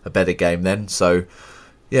a better game then. So,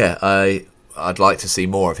 I'd like to see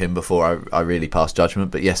more of him before I really pass judgment.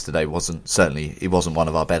 But yesterday he wasn't one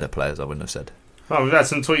of our better players, I wouldn't have said. Well, we've had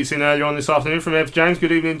some tweets in earlier on this afternoon from Ev James.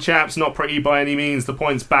 Good evening, chaps. Not pretty by any means. The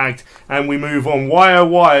points bagged, and we move on.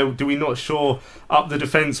 Why do we not shore up the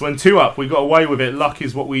defence when 2 up? We got away with it. Luck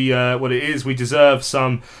is what it is. We deserve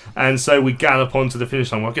some, and so we gallop on to the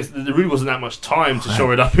finish line. Well, I guess there really wasn't that much time to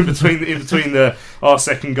shore it up in between our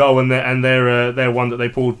second goal and their one that they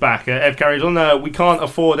pulled back. Ev carried on. We can't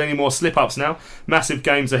afford any more slip ups now. Massive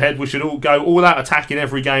games ahead. We should all go all out attacking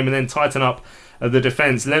every game and then tighten up the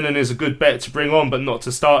defence. Lennon is a good bet to bring on, but not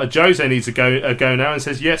to start. Jose needs a go now, and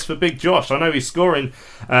says yes for Big Josh. I know he's scoring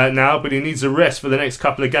now, but he needs a rest for the next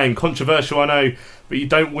couple of games. Controversial, I know, but you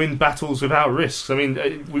don't win battles without risks. I mean,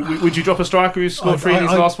 would you drop a striker who scored 3 in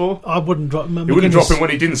his last 4? I wouldn't drop him. You wouldn't drop him when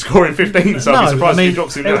he didn't score in 15, so I'd be surprised if he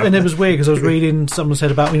drops him now. And it was weird because I was reading, someone said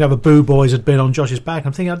about, the Boo Boys had been on Josh's back.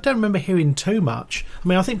 I'm thinking, I don't remember hearing too much. I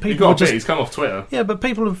mean, I think people he's come off Twitter. Yeah, but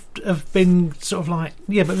people have been sort of like,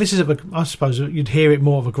 yeah, but this is, I suppose you'd hear it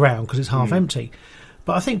more of a ground because it's half empty.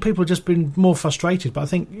 But I think people have just been more frustrated. But I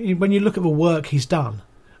think when you look at the work he's done,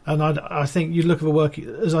 and I think you look at the work,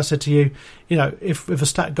 as I said to you, if a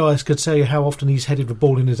stat guy could tell you how often he's headed the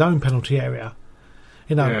ball in his own penalty area,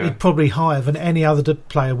 it's probably higher than any other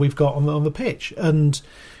player we've got on the pitch. And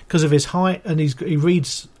because of his height, and he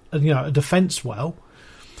reads a defence well,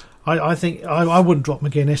 I think I wouldn't drop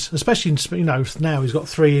McGuinness, especially now he's got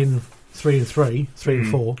 3 and 4. 3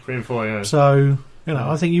 and 4, yeah. So.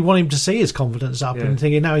 I think you want him to see his confidence up and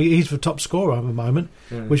thinking, now he's the top scorer at the moment,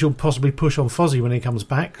 which will possibly push on Fozzie when he comes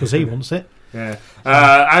back because he wants it. Yeah.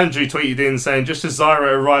 Andrew tweeted in saying, just as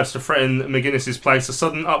Zaire arrives to threaten McGuinness's place, a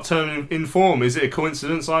sudden upturn in form. Is it a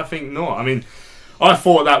coincidence? I think not. I mean, I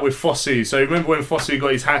thought that with Fosu. So remember when Fosu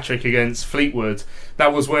got his hat-trick against Fleetwood?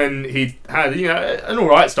 That was when he had an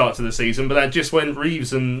alright start to the season, but that just when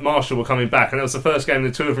Reeves and Marshall were coming back, and that was the first game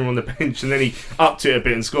the 2 of them were on the bench, and then he upped it a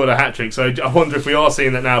bit and scored a hat-trick. So I wonder if we are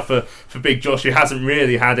seeing that now for Big Josh, who hasn't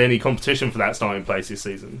really had any competition for that starting place this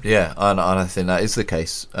season. Yeah, and I think that is the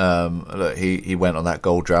case. Look, he went on that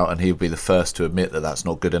goal drought, and he'll be the first to admit that that's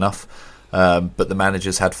not good enough. But the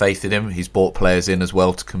manager's had faith in him. He's brought players in as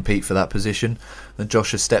well to compete for that position, and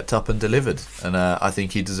Josh has stepped up and delivered, and I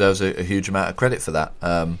think he deserves a huge amount of credit for that.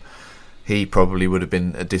 he probably would have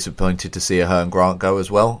been disappointed to see Ahern Grant go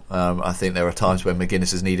as well. I think there are times when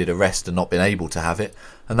McGuinness has needed a rest and not been able to have it,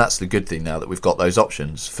 and that's the good thing now that we've got those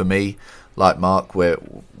options. For me, like Mark,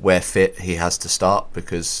 where fit, he has to start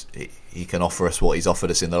because he can offer us what he's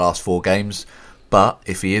offered us in the last 4 games. But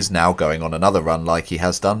if he is now going on another run like he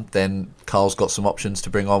has done, then Carl's got some options to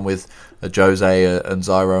bring on with a Jose and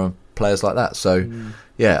Zyro and players like that. So,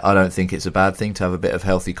 yeah, I don't think it's a bad thing to have a bit of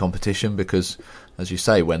healthy competition because, as you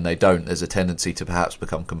say, when they don't, there's a tendency to perhaps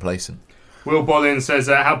become complacent. Will Bollin says,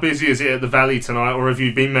 how busy is it at the Valley tonight, or have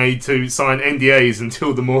you been made to sign NDAs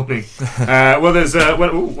until the morning? Well, there's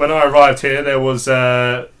when I arrived here, there was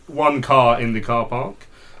one car in the car park,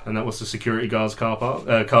 and that was the security guard's car.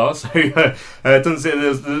 So doesn't say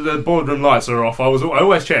the boardroom lights are off. I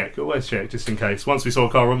always check just in case. Once we saw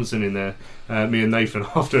Carl Robinson in there, me and Nathan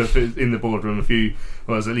after in the boardroom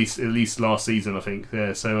at least last season, I think.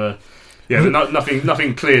 Yeah, so. Yeah, but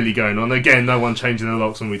nothing clearly going on. Again, no one changing the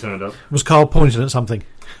locks when we turned up. Was Carl pointing at something?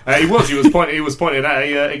 He was pointing at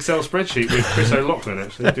a Excel spreadsheet with Chris O'Loughlin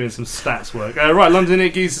actually doing some stats work. Right, London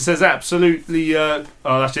Nick Geezer says absolutely.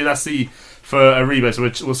 Actually, that's the for Aribo,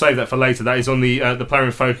 so we'll save that for later. That is on the player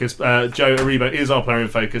in focus. Joe Aribo is our player in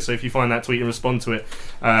focus, so if you find that tweet and respond to it,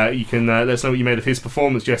 you can let us know what you made of his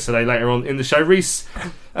performance yesterday later on in the show. Reese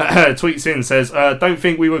tweets in, says, don't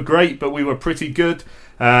think we were great, but we were pretty good.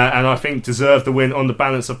 And I think deserved the win on the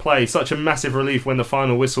balance of play. Such a massive relief when the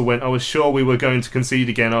final whistle went. I was sure we were going to concede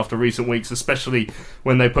again after recent weeks, especially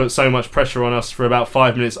when they put so much pressure on us for about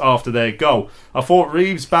 5 minutes after their goal. I thought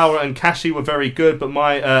Reeves, Bauer and Kashi were very good, but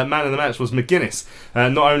my man of the match was McGuinness.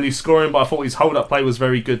 Not only scoring, but I thought his hold-up play was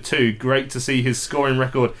very good too. Great to see his scoring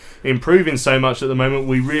record improving so much at the moment.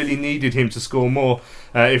 We really needed him to score more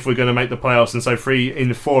if we're going to make the playoffs, and so 3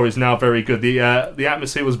 in 4 is now very good. The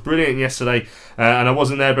atmosphere was brilliant yesterday, and I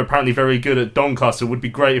wasn't there, but apparently very good at Doncaster. Would be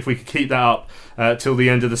great if we could keep that up till the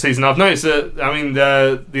end of the season. I've noticed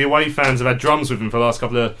that, the away fans have had drums with them for the last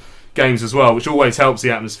couple of games as well, which always helps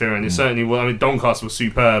the atmosphere, and it certainly will. Doncaster was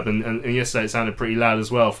superb, and yesterday it sounded pretty loud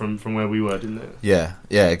as well from where we were, didn't it?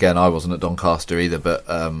 Yeah, again, I wasn't at Doncaster either, but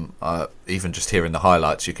even just hearing the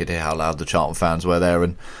highlights, you could hear how loud the Charlton fans were there,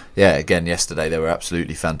 and yeah, again, yesterday they were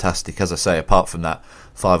absolutely fantastic. As I say, apart from that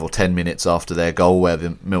 5 or 10 minutes after their goal where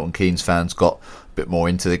the Milton Keynes fans got a bit more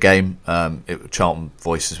into the game, Charlton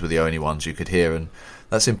voices were the only ones you could hear, and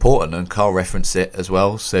that's important. And Carl referenced it as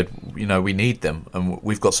well, said, we need them, and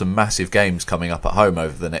we've got some massive games coming up at home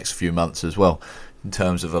over the next few months as well, in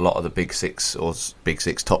terms of a lot of the Big Six or Big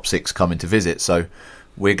Six, top 6 coming to visit, so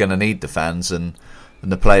we're going to need the fans, and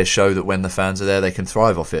the players show that when the fans are there they can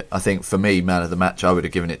thrive off it. I think for me, man of the match, I would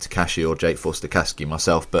have given it to Kashi or Jake Forster-Caskey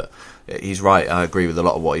myself, but he's right, I agree with a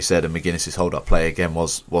lot of what he said, and McGuinness's hold-up play again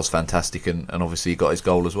was fantastic, and obviously he got his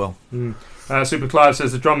goal as well. Super Clive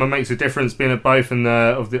says the drummer makes a difference, being at both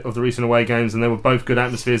of the recent away games, and they were both good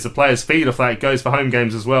atmospheres. The players feed off that. It goes for home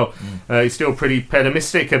games as well. He's still pretty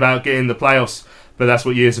pessimistic about getting the playoffs, but that's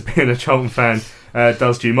what years of being a Charlton fan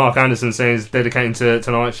does to you. Mark Anderson saying he's dedicating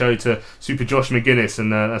tonight's show to Super Josh McGuinness,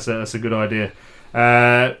 and that's a good idea.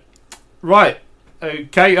 Right.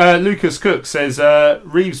 Okay, Lucas Cook says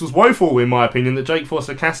Reeves was woeful in my opinion. That Jake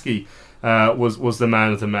Forster-Caskey was the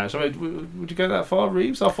man of the match. Would you go that far,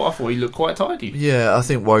 Reeves? I thought he looked quite tidy. Yeah, I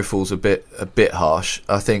think woeful's a bit harsh.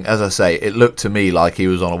 I think, as I say, it looked to me like he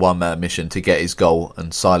was on a one-man mission to get his goal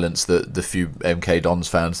and silence the few MK Dons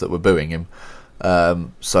fans that were booing him.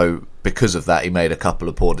 So because of that, he made a couple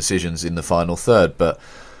of poor decisions in the final third, but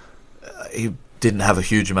he didn't have a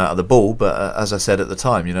huge amount of the ball. But as I said at the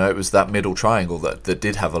time, it was that middle triangle that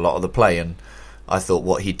did have a lot of the play, and I thought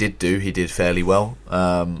what he did do, he did fairly well.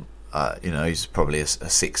 He's probably a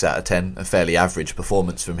 6 out of 10, a fairly average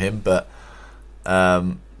performance from him, but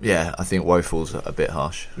I think woeful's a bit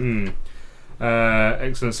harsh.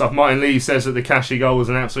 Excellent stuff. Martin Lee says that the Kashi goal was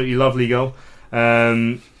an absolutely lovely goal.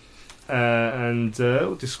 Just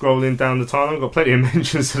scrolling down the timeline, I've got plenty of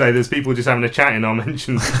mentions today. There's people just having a chat in our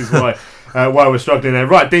mentions, which is why we're struggling there.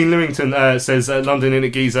 Right, Dean Lewington says London in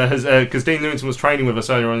at Giza has, because Dean Lewington was training with us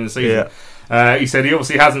earlier on in the season. He said he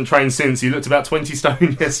obviously hasn't trained since. He looked about 20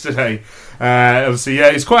 stone yesterday.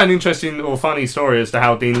 It's quite an interesting or funny story as to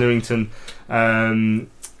how Dean Lewington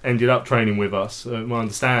ended up training with us. My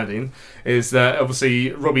understanding is that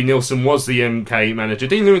obviously Robbie Nilsson was the MK manager.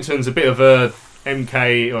 Dean Lewington's a bit of a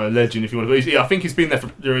MK or a legend, if you want to. I think he's been there for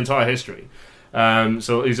their entire history.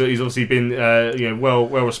 So he's obviously been well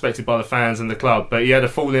respected by the fans and the club. But he had a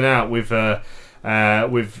falling out with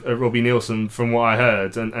with Robbie Nielsen, from what I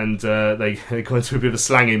heard, and they got into a bit of a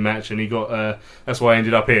slanging match, and he got that's why he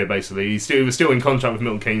ended up here. Basically, he was still in contract with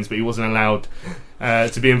Milton Keynes, but he wasn't allowed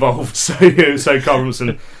to be involved. So Carl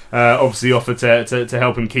Robinson obviously offered to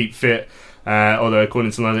help him keep fit. Although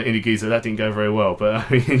according to London Indie Geezer, that didn't go very well. But I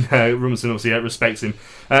mean, Robinson obviously respects him.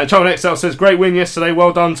 Charlton XL says, great win yesterday,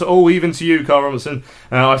 well done to all, even to you, Carl Robinson.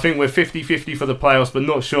 I think we're 50-50 for the playoffs, but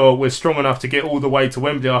not sure we're strong enough to get all the way to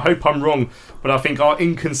Wembley. I hope I'm wrong, but I think our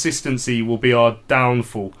inconsistency will be our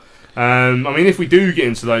downfall. I mean, if we do get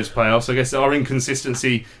into those playoffs, I guess our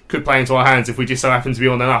inconsistency could play into our hands if we just so happen to be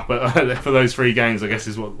on and up. But for those 3 games, I guess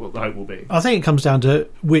is what the hope will be. I think it comes down to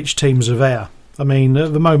which teams are there. I mean,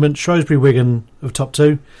 at the moment, Shrewsbury, Wigan of top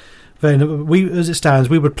 2. Then as it stands,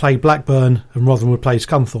 we would play Blackburn and Rotherham would play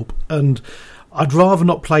Scunthorpe. And I'd rather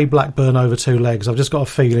not play Blackburn over 2 legs. I've just got a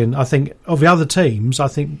feeling. I think of the other teams, I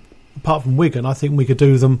think apart from Wigan, I think we could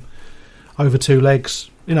do them over 2 legs.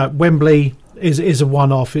 Wembley is a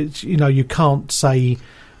one-off. It's you can't say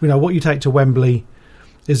what you take to Wembley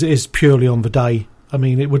is purely on the day. I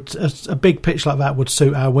mean, it would a big pitch like that would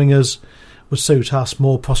suit our wingers. Would suit us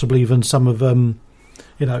more possibly than some of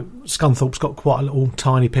Scunthorpe's got quite a little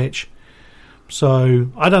tiny pitch. So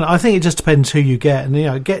I don't know. I think it just depends who you get,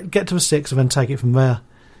 and get to the 6 and then take it from there.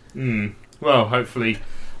 Well, hopefully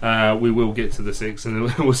we will get to the 6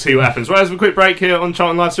 and we'll see what happens. Right, as a quick break here on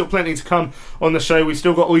Charlton Live, still plenty to come on the show. We've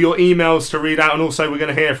still got all your emails to read out, and also we're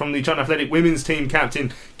going to hear from the Charlton Athletic women's team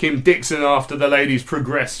captain Kim Dixon after the ladies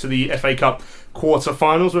progress to the FA Cup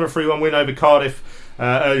quarter-finals with a 3-1 win over Cardiff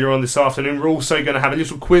earlier on this afternoon. We're also going to have a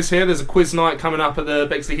little quiz here. There's a quiz night coming up at the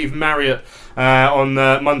Bexley Heath Marriott on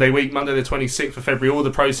Monday the 26th of February. All the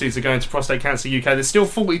proceeds are going to Prostate Cancer UK. There's still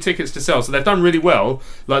 40 tickets to sell, so they've done really well.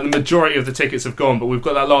 Like, the majority of the tickets have gone, but we've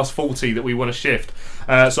got that last 40 that we want to shift.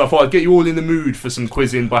 So I thought I'd get you all in the mood for some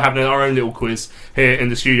quizzing by having our own little quiz here in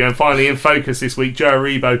the studio. And finally, in focus this week, Joe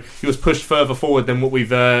Aribo. He was pushed further forward than what we've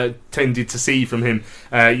tended to see from him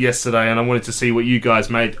yesterday, and I wanted to see what you guys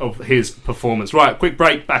made of his performance. Right, quick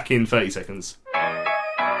break, back in 30 seconds.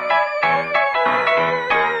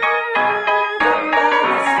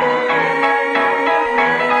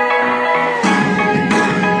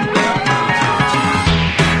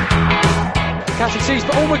 Cassie sees,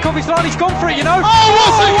 but McCoffey's line, he's gone for it, Oh,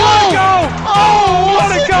 what a goal! Oh,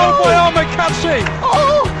 what a goal by Ahmed Katsi!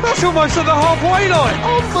 Oh, that's almost at the halfway line.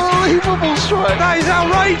 Unbelievable strike. That is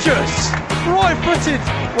outrageous. Right-footed.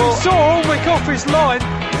 Well, he saw McCoffey's line.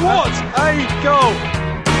 What a goal!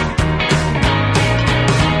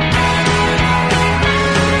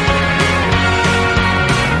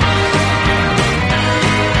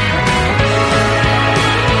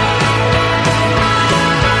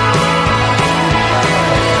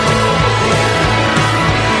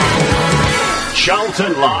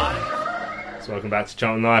 Charlton Live. So welcome back to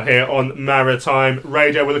Charlton Live here on Maritime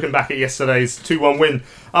Radio. We're looking back at yesterday's 2-1 win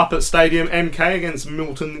up at Stadium MK against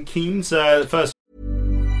Milton Keynes. First.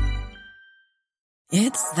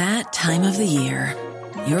 It's that time of the year.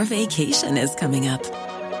 Your vacation is coming up.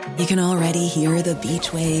 You can already hear the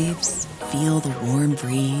beach waves, feel the warm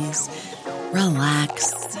breeze,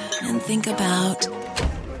 relax, and think about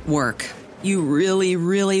work. You really,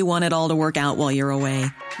 really want it all to work out while you're away.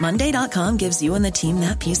 Monday.com gives you and the team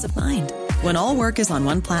that peace of mind. When all work is on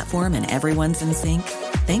one platform and everyone's in sync,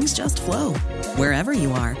 things just flow. Wherever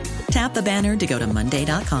you are, tap the banner to go to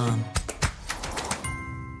Monday.com.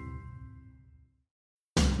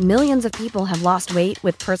 Millions of people have lost weight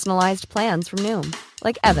with personalized plans from Noom.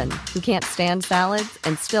 Like Evan, who can't stand salads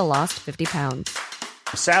and still lost 50 pounds.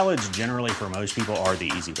 Salads generally for most people are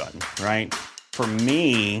the easy button, right? For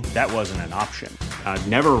me, that wasn't an option. I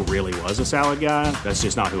never really was a salad guy. That's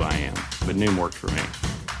just not who I am. But Noom worked for me.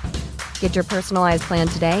 Get your personalized plan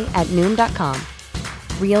today at Noom.com.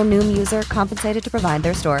 Real Noom user compensated to provide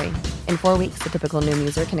their story. In 4 weeks, the typical Noom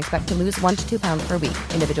user can expect to lose 1 to 2 pounds per week.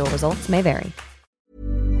 Individual results may vary.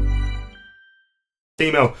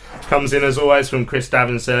 Email comes in as always from Chris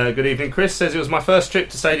Davins. Good evening. Chris says, it was my first trip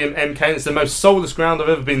to Stadium MK and it's the most soulless ground I've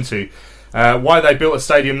ever been to. Why they built a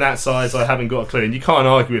stadium that size, I haven't got a clue, and you can't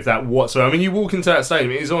argue with that whatsoever. I mean, you walk into that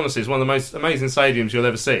stadium, it is honestly, it's one of the most amazing stadiums you'll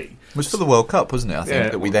ever see. It was for the World Cup, wasn't it? I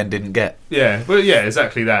think that we then didn't get. Yeah, well, yeah,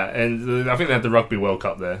 exactly that. And I think they had the Rugby World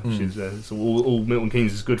Cup there, which is all Milton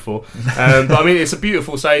Keynes is good for. But I mean, it's a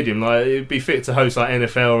beautiful stadium. Like, it'd be fit to host like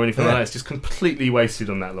NFL or anything like that. It's just completely wasted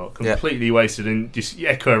on that lot, completely wasted, and just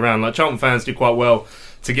echo around. Like, Charlton fans did quite well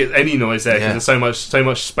to get any noise there, because there's so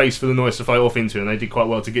much space for the noise to fight off into, and they did quite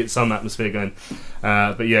well to get some atmosphere going.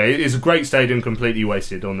 But yeah, it is a great stadium, completely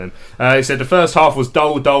wasted on them. He said the first half was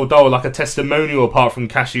dull, like a testimonial. Apart from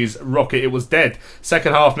Cash's rocket, it was dead.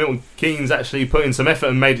 Second half, Milton Keynes actually put in some effort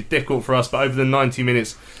and made it difficult for us, but over the 90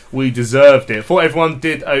 minutes we deserved it. Thought everyone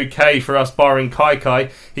did okay for us, barring Kai.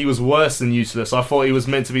 He was worse than useless. I thought he was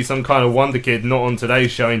meant to be some kind of wonder kid, not on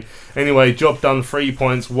today's showing. Anyway, job done, 3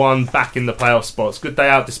 points, 1 back in the playoff spots. Good day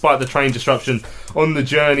out despite the train disruption on the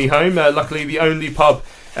journey home. Luckily, the only pub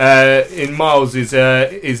in Miles is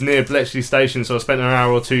near Bletchley Station, so I spent an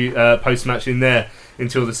hour or two post-match in there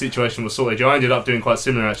until the situation was sorted. I ended up doing quite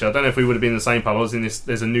similar, actually. I don't know if we would have been in the same pub. I was in this.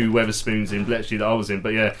 There's a new Wetherspoons in Bletchley that I was in,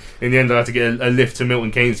 but yeah, in the end I had to get a lift to Milton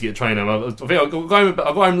Keynes to get a train home. I think I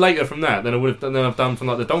got home later from that than I've done from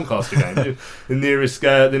like the Doncaster game, the nearest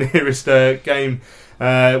game.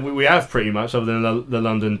 We have pretty much, other than the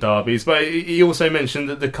London derbies. But he also mentioned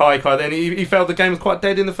that the Kai then he felt the game was quite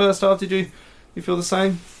dead in the first half. Did you feel the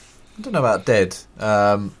same? I don't know about dead.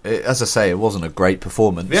 As I say, it wasn't a great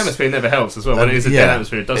performance. The atmosphere never helps as well. When it is a dead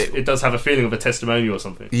atmosphere, it does have a feeling of a testimonial or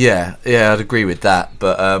something. Yeah, I'd agree with that.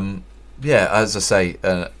 But as I say,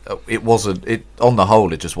 it wasn't. On the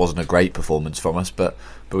whole, it just wasn't a great performance from us. But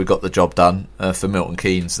we got the job done. For Milton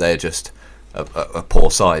Keynes, they're just a poor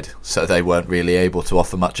side, so they weren't really able to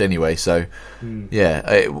offer much anyway. So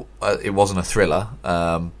it wasn't a thriller,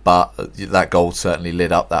 but that goal certainly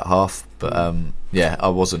lit up that half. But I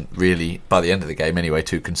wasn't really, by the end of the game anyway,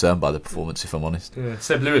 too concerned by the performance, if I'm honest. Yeah.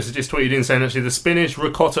 Seb Lewis has just tweeted in saying, actually, the spinach,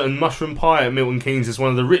 ricotta and mushroom pie at Milton Keynes is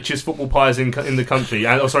one of the richest football pies in the country.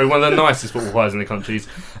 One of the nicest football pies in the country.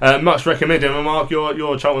 Much recommended. And Mark,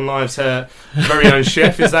 your Charlton Live's very own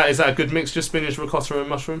chef. Is that a good mixture, spinach, ricotta and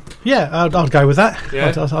mushroom? Yeah, I'd go with that.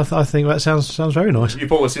 Yeah? I think that sounds very nice. You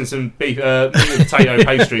brought us in some beef, meat and potato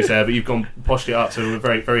pastries there, but you've poshed it up, so we're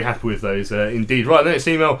very, very happy with those indeed. Right, the next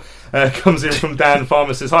email comes in from Dan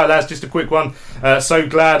Farmer. Says, hi lads, just a quick one. So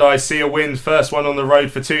glad I see a win, first one on the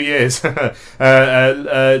road for 2 years.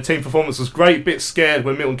 Team performance was great, bit scared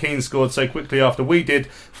when Milton Keynes scored so quickly after we did.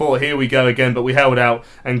 Thought here we go again, but we held out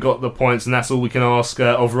and got the points, and that's all we can ask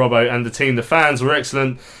of Robbo and the team. The fans were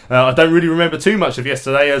excellent. I don't really remember too much of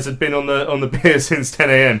yesterday, as had been on the beer since 10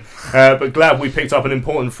 a.m. But glad we picked up an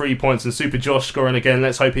important 3 points, and Super Josh scoring again.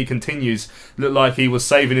 Let's hope he continues. Looked like he was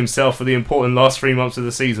saving himself for the important last 3 months of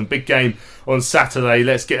the season. Big game on Saturday.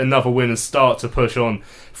 Let's get another win and start to push on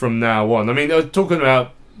from now on. I mean, talking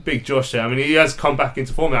about Big Josh there, I mean, he has come back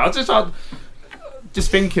into form now. I just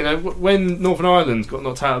thinking, when Northern Ireland got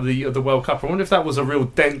knocked out of the World Cup, I wonder if that was a real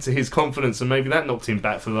dent to his confidence, and maybe that knocked him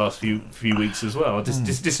back for the last few weeks as well.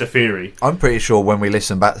 Just a theory. I'm pretty sure when we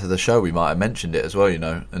listen back to the show, we might have mentioned it as well,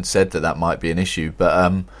 and said that might be an issue.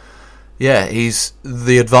 But he's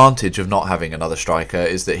the advantage of not having another striker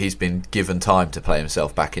is that he's been given time to play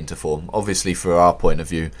himself back into form. Obviously, from our point of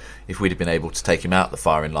view, if we'd have been able to take him out the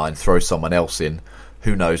firing line, throw someone else in,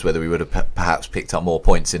 who knows whether we would have perhaps picked up more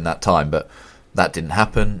points in that time. But that didn't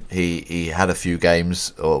happen. He had a few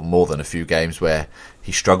games, or more than a few games, where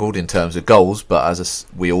he struggled in terms of goals. But as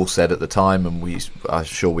we all said at the time, and I'm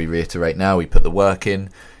sure we reiterate now, he put the work in.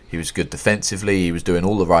 He was good defensively. He was doing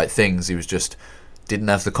all the right things. He was just didn't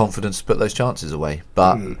have the confidence to put those chances away.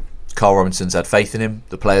 But Carl Robinson's had faith in him.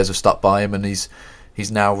 The players have stuck by him, and he's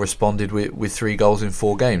now responded with 3 goals in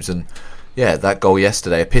 4 games. And that goal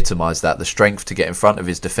yesterday epitomised that, the strength to get in front of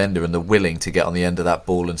his defender and the willing to get on the end of that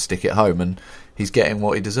ball and stick it home. And he's getting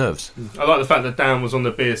what he deserves. I like the fact that Dan was on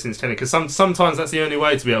the beer since 10, because sometimes that's the only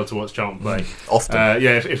way to be able to watch Charlton play. Often.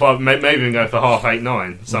 If I maybe even go for half 8,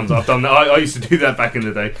 9. Sometimes I've done that. I used to do that back in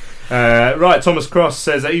the day. Right, Thomas Cross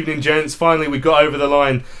says, evening gents, finally we got over the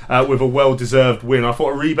line with a well-deserved win. I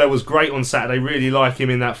thought Uribe was great on Saturday, really like him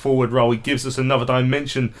in that forward role. He gives us another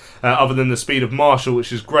dimension other than the speed of Marshall,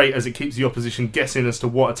 which is great as it keeps the opposition guessing as to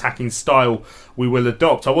what attacking style we will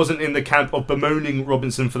adopt. I wasn't in the camp of bemoaning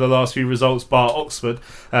Robinson for the last few results, bar Oxford.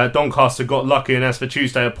 Doncaster got lucky, and as for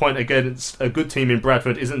Tuesday, a point against a good team in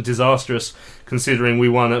Bradford isn't disastrous considering we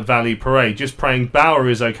won at Valley Parade. Just praying Bauer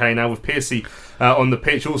is okay now with Piercy on the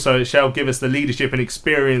pitch. Also, it shall give us the leadership and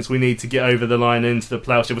experience we need to get over the line into the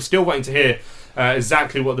playoffs. So we're still waiting to hear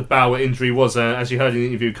exactly what the Bauer injury was. As you heard in the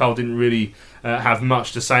interview, Carl didn't really have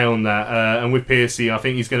much to say on that. And with Piercy, I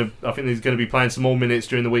think he's going to be playing some more minutes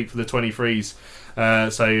during the week for the 23s.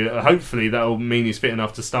 So hopefully that will mean he's fit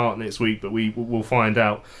enough to start next week, but we'll find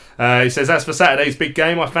out. He says, as for Saturday's big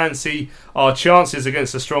game, I fancy our chances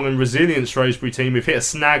against a strong and resilient Shrewsbury team. We've hit a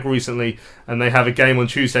snag recently, and they have a game on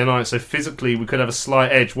Tuesday night, so physically we could have a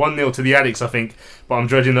slight edge. 1-0 to the Addicts, I think, but I'm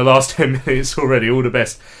dreading the last 10 minutes already. All the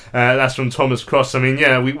best. That's from Thomas fingers crossed. I mean,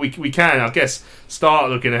 yeah, we can, I guess, start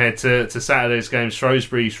looking ahead to Saturday's game.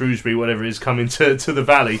 Shrewsbury, whatever it is, coming to the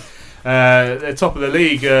Valley. They're top of the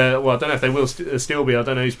league. Well, I don't know if they will still be. I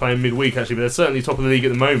don't know who's playing midweek actually, but they're certainly top of the league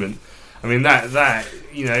at the moment. I mean, that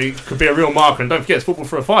could be a real marker, and don't forget it's football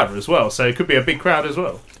for a fiver as well, so it could be a big crowd as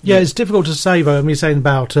well. Yeah, it's difficult to say though. I mean, you're saying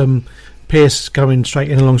about Pearce going straight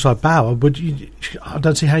in alongside Bauer. I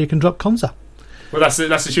don't see how you can drop Konsa. Well, that's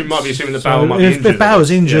might be assuming that Bauer might be injured. If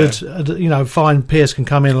Bauer's injured, fine, Pearce can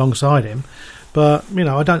come in alongside him. But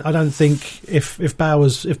I don't think if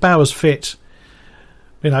Bauer's fit,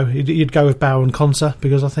 you'd go with Bauer and Konsa,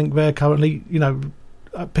 because I think they're currently,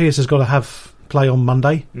 Pearce has got to have play on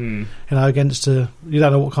Monday. Against you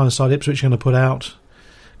don't know what kind of side Ipswich are going to put out,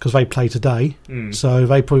 because they play today, so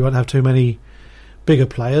they probably won't have too many bigger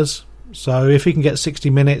players. So if he can get 60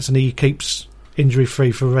 minutes and he keeps injury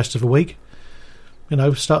free for the rest of the week,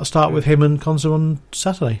 start with him and Konsa on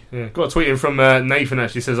Saturday. Yeah, got a tweet in from Nathan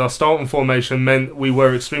actually, says our starting formation meant we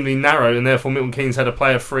were extremely narrow, and therefore Milton Keynes had a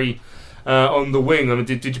player free on the wing. I mean,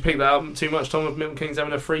 did you pick that up too much, Tom, of Milton Keynes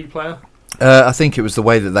having a free player? I think it was the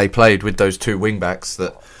way that they played with those two wing backs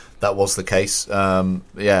that was the case. As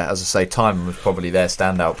I say, Timon was probably their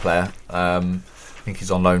standout player. I think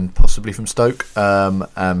he's on loan possibly from Stoke,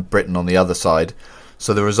 and Britton on the other side.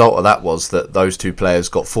 So the result of that was that those two players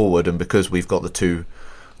got forward, and because we've got the two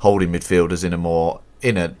holding midfielders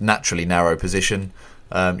in a naturally narrow position,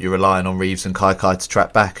 you're relying on Reeves and Kai to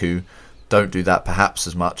track back, who don't do that perhaps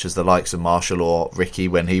as much as the likes of Marshall or Ricky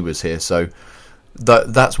when he was here. So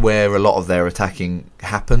that's where a lot of their attacking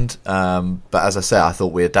happened. But as I say, I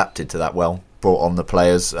thought we adapted to that well. Brought on the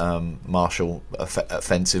players, Marshall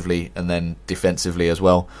offensively and then defensively as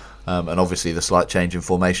well. And obviously the slight change in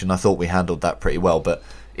formation, I thought we handled that pretty well. But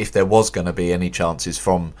if there was going to be any chances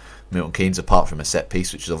from Milton Keynes, apart from a set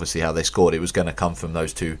piece, which is obviously how they scored, it was going to come from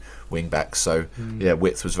those two wing backs. So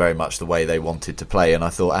width was very much the way they wanted to play, and I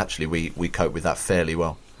thought actually we coped with that fairly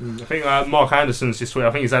well. I think Mark Anderson's just tweet,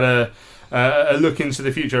 I think he's had a look into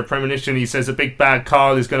the future, a premonition. He says a big bad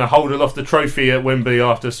Carl is going to hold aloft the trophy at Wembley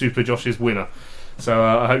after Super Josh's winner. So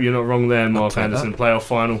I hope you're not wrong there, Mark Anderson. Playoff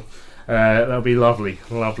final. That'll be lovely.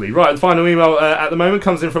 Right, the final email at the moment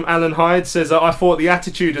comes in from Alan Hyde. Says, I thought the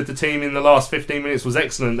attitude of the team in the last 15 minutes was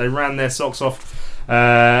excellent. They ran their socks off,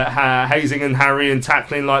 hazing and harrying,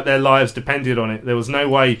 tackling like their lives depended on it. There was no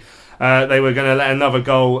way they were going to let another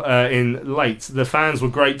goal in late. The fans were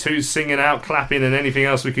great too, singing out, clapping, and anything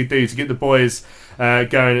else we could do to get the boys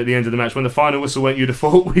going at the end of the match. When the final whistle went, you'd have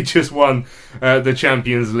thought we just won the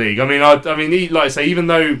Champions League. I mean, like I say, even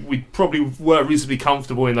though we probably were reasonably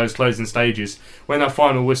comfortable in those closing stages, when that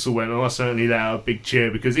final whistle went, I certainly let out a big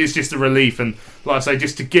cheer, because it's just a relief. And like I say,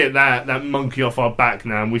 just to get that monkey off our back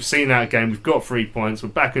now, and we've seen that game, we've got 3 points, we're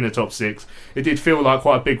back in the top 6. It did feel like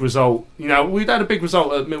quite a big result. We'd had a big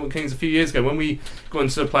result at Milton Keynes a few years ago when we got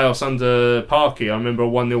into the playoffs under Parkey. I remember a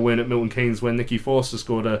 1-0 win at Milton Keynes when Nicky Forster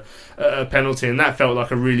scored a penalty, and that felt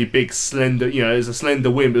like a really big, slender, it was a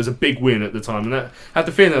slender win, but it was a big win at the time. And that had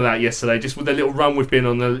the feeling of that yesterday, just with the little run we've been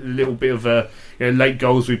on, the little bit of late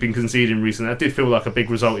goals we've been conceding recently. That did feel like a big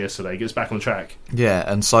result yesterday. It gets back on track. Yeah,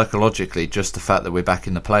 and psychologically, just the fact that we're back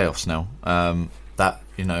in the playoffs now,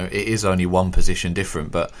 it is only one position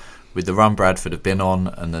different, but with the run Bradford have been on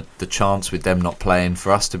and the chance with them not playing,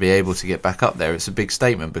 for us to be able to get back up there, it's a big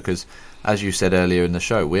statement, because as you said earlier in the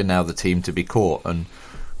show, we're now the team to be caught, and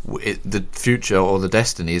the future or the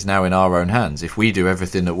destiny is now in our own hands. If we do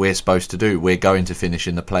everything that we're supposed to do, we're going to finish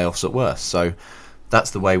in the playoffs at worst. So that's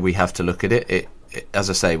the way we have to look at it. As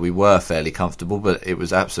I say, we were fairly comfortable, but it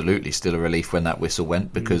was absolutely still a relief when that whistle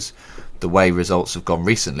went, because the way results have gone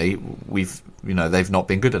recently, they've not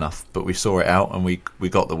been good enough. But we saw it out and we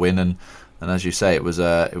got the win, and as you say, it was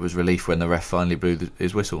relief when the ref finally blew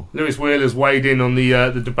his whistle. Lewis Wheeler's weighed in on the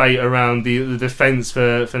debate around the defence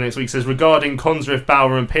for next week. Says, regarding Konsa, if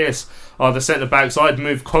Bauer and Pearce are the centre backs, I'd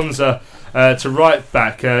move Konsa to right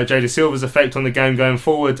back. Jada Silva's effect on the game going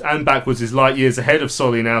forward and backwards is light years ahead of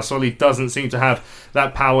Solly now. Solly doesn't seem to have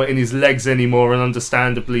that power in his legs anymore, and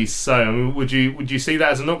understandably so. I mean, would you see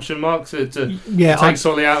that as an option, Mark, to take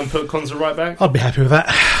Solly out and put Konsa right back? I'd be happy with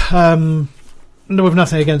that. With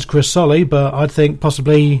nothing against Chris Solly, but I think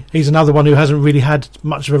possibly he's another one who hasn't really had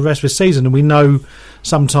much of a rest this season, and we know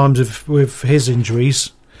sometimes with his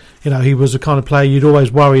injuries, he was the kind of player you'd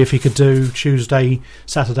always worry if he could do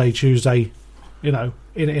Saturday, Tuesday, in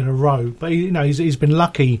a row. But he's been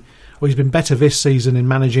lucky, or he's been better this season in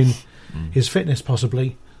managing his fitness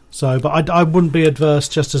possibly. So, but I wouldn't be adverse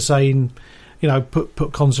just to saying, put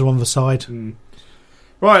Konsa on the side.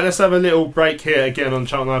 Right, let's have a little break here again on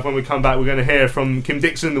Charlton Live. When we come back, we're going to hear from Kim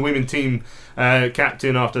Dixon, the women's team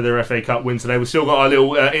captain after their FA Cup win today. We've still got our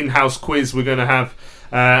little in-house quiz we're going to have.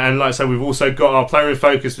 And like I said, we've also got our player in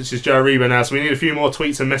focus, which is Joe Aribo now. So we need a few more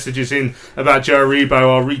tweets and messages in about Joe Aribo.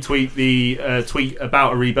 I'll retweet the tweet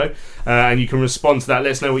about Aribo, and you can respond to that.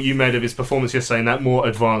 Let us know what you made of his performance yesterday in that more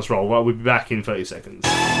advanced role. Well, we'll be back in 30 seconds.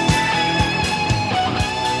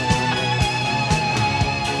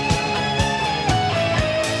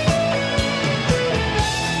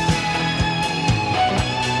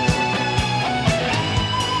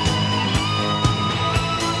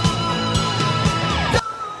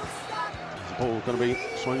 Going to be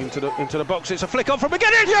swinging into the box. It's a flick on from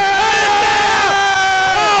McGuinness. Yeah!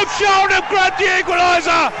 Oh, Charlton have grabbed the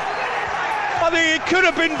equaliser. I think it could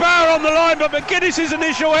have been Bauer on the line, but McGuinness's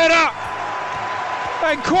initial header.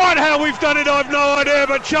 And quite how we've done it, I've no idea.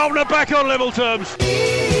 But Charlton are back on level terms.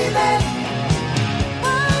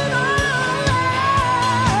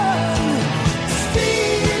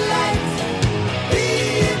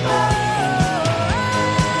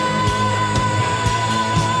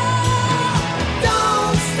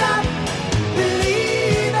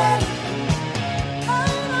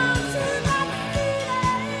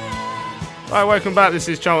 Right, welcome back. This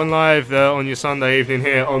is Charlton Live on your Sunday evening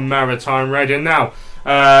here on Maritime Radio. Now,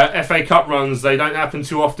 FA Cup runs, they don't happen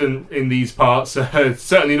too often in these parts,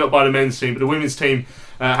 certainly not by the men's team, but the women's team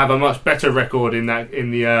have a much better record in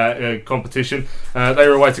the competition. They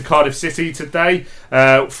were away to Cardiff City today,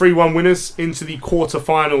 3-1 winners into the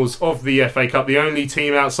quarter-finals of the FA Cup, the only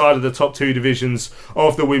team outside of the top two divisions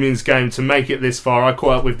of the women's game to make it this far. I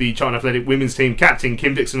caught up with the Charlton Athletic women's team captain,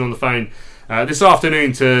 Kim Dixon, on the phone this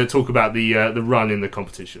afternoon to talk about the run in the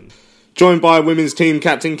competition. Joined by women's team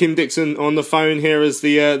captain Kim Dixon on the phone here as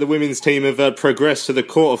the women's team have progressed to the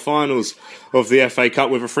quarter-finals of the FA Cup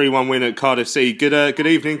with a 3-1 win at Cardiff City. Good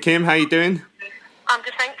evening, Kim. How are you doing? I'm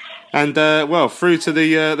good, thanks. And through to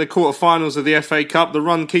the quarter-finals of the FA Cup, the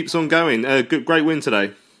run keeps on going. Great win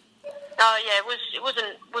today. Oh yeah, it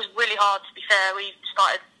was really hard. To be fair, we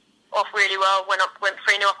started off really well, went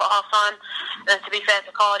 3-0 up at half time, and to be fair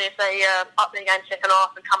to Cardiff, they upped their game second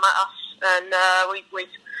half and come at us, and we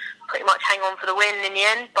pretty much hang on for the win in the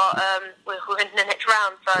end, but we're in the next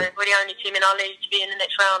round, so we're the only team in our league to be in the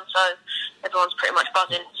next round, so everyone's pretty much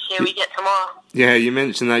buzzing to see who we get tomorrow. Yeah, you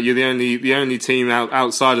mentioned that you're the only team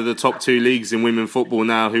outside of the top two leagues in women football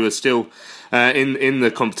now who are still in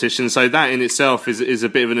the competition, so that in itself is a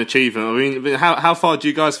bit of an achievement. I mean, how far do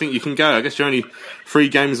you guys think you can go? I guess you're only 3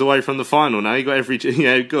 games away from the final now. You've got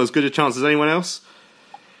got as good a chance as anyone else.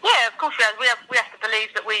 Yeah, of course we have. We have to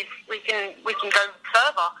believe that we can go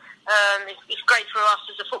further. It's great for us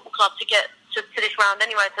as a football club to get to this round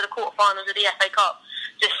anyway, to the quarterfinals of the FA Cup.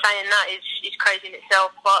 Just saying that is crazy in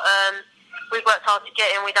itself, but we've worked hard to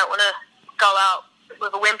get in. We don't want to go out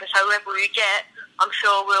with a whimper, so whoever we get, I'm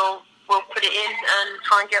sure we'll put it in and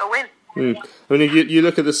try and get a win. I mean, if you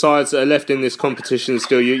look at the sides that are left in this competition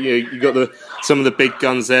still, you got some of the big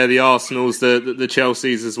guns there, the Arsenals, the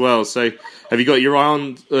Chelseas as well. So have you got your eye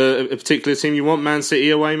on a particular team you want? Man City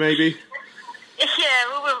away, maybe? Yeah,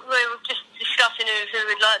 we're just discussing who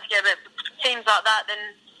we'd like to get, but teams like that, then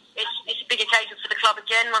it's a big occasion for the club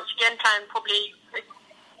again, once again, playing probably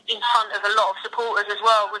in front of a lot of supporters as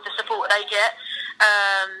well, with the support they get.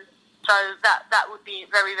 So that would be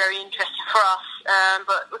very, very interesting for us.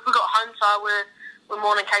 But if we've got a home side, we're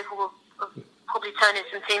more than capable of probably turning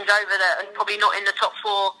some teams over that are probably not in the top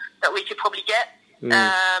 4 that we could probably get.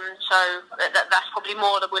 So that's probably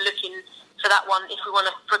more that we're looking for that one if we want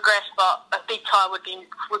to progress. But a big tie would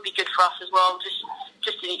be good for us as well.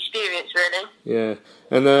 Just an experience, really. Yeah.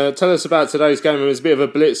 And tell us about today's game. It was a bit of a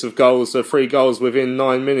blitz of goals, 3 goals within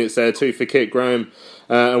 9 minutes there, 2 for Kit Graham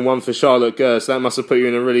and 1 for Charlotte Gurr. So that must have put you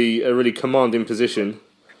in a really commanding position.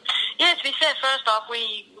 Yeah, to be fair, first half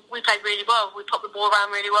we played really well. We popped the ball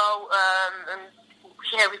around really well, and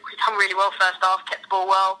yeah, we done really well first half. Kept the ball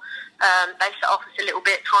well. They set off us a little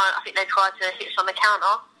bit. I think they tried to hit us on the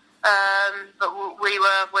counter, but we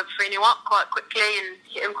went 3-0 up quite quickly and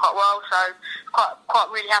hit them quite well. So quite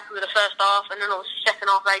really happy with the first half. And then obviously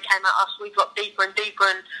second half they came at us. We got deeper and deeper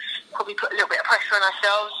and probably put a little bit of pressure on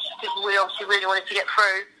ourselves because we obviously really wanted to get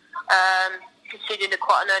through. Conceded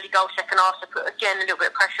quite an early goal second half, so put again a little bit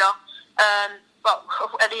of pressure. But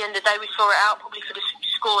at the end of the day, we saw it out. Probably could have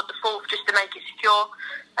scored the 4th just to make it secure,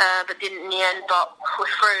 but didn't in the end. But we're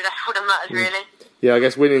through. That's what matters, really. Yeah, I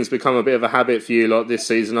guess winning's become a bit of a habit for you this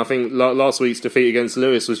season. I think last week's defeat against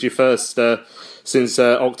Lewes was your first since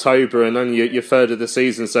October, and only your 3rd of the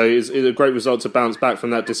season. So it's a great result to bounce back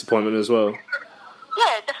from that disappointment as well.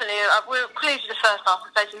 Yeah, definitely. We were pleased with the first half.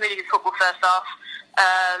 We played some really good football first half.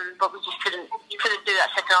 But we just couldn't do that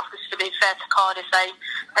second half, because to be fair to Cardiff,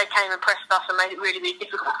 they came and pressed us and made it really, really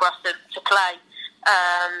difficult for us to play.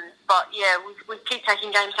 But yeah, we keep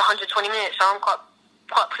taking games to 120 minutes, so I'm quite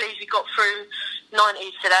pleased we got through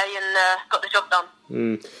 90s today and got the job done.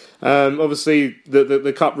 Obviously,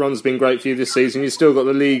 the cup run's been great for you this season. You've still got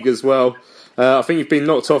the league as well. I think you've been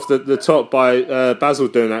knocked off the top by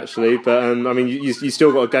Basildon, actually, but I mean, you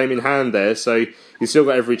still got a game in hand there, so you've still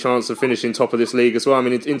got every chance of finishing top of this league as well. I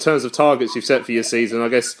mean, in terms of targets you've set for your season, I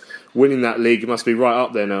guess winning that league must be right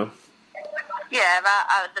up there now. Yeah,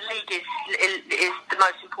 the league is the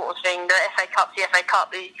most important thing. The FA Cup's the FA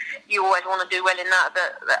Cup. You always want to do well in that,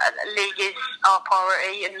 but the league is our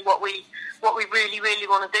priority and what we really, really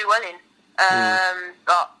want to do well in.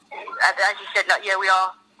 But as you said, we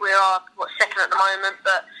are second at the moment,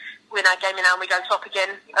 but we're now gaming now and we go top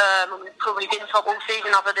again. We've probably been top all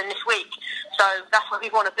season other than this week. So that's where we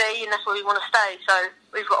want to be and that's where we want to stay. So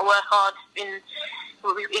we've got to work hard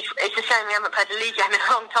it's a shame we haven't played the league game in a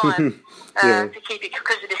long time to keep it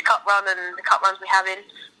because of this cup run and the cup runs we have in.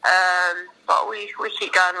 But we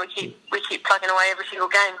keep going, we keep plugging away every single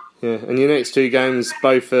game. Yeah, and your next two games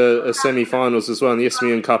both are semi-finals as well, the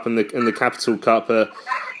Isthmian Cup and the Capital Cup,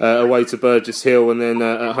 away to Burgess Hill and then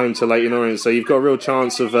at home to Leyton Orient. So you've got a real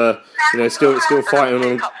chance of still fighting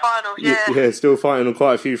on cup finals, still fighting on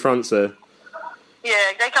quite a few fronts there.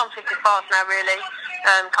 Yeah, they come thick and fast now, really.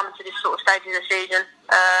 Coming to this sort of stage of the season,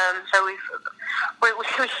 so we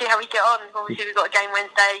see how we get on. Obviously, we've got a game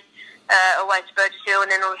Wednesday away to Burgess Hill, and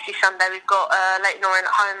then obviously Sunday we've got Leyton Orient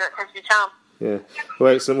at home at Thamesmead Town. Yeah,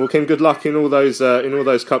 well, excellent. Well, Kim, good luck in all those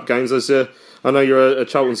cup games. I know you're a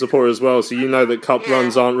Charlton supporter as well, so you know that cup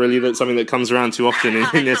runs aren't really something that comes around too often in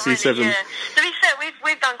SC7. Really, yeah. To be fair,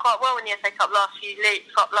 we've done quite well in the FA Cup last few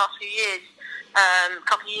years. A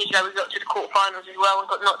couple of years ago, we got to the quarterfinals as well and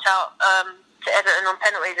got knocked out to Everton on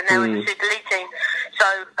penalties, and now we're the Super League team. So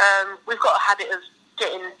we've got a habit of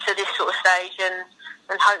getting to this sort of stage, and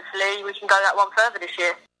hopefully we can go that one further this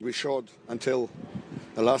year. We showed until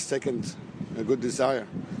the last second a good desire,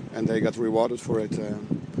 and they got rewarded for it.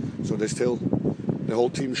 So the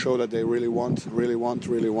whole team showed that they really want. Really,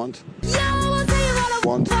 really want.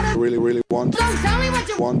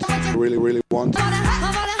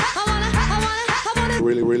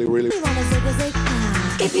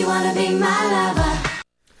 If you wanna be my lover.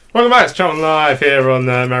 Welcome back to Charlton Live here on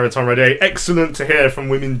Maritime Radio. Excellent to hear from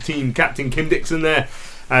women's team captain Kim Dixon there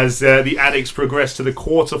as the Addicts progress to the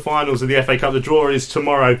quarter-finals of the FA Cup. The draw is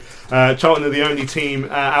tomorrow. Charlton are the only team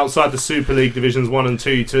outside the Super League Divisions 1 and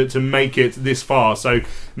 2 to make it this far. So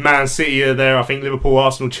Man City are there, I think Liverpool,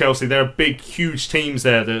 Arsenal, Chelsea. There are big, huge teams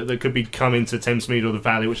there that could be coming to Thamesmead or the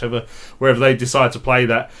Valley, wherever they decide to play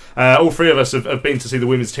that. All three of us have been to see the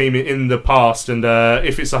women's team in the past, and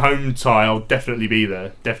if it's a home tie, I'll definitely be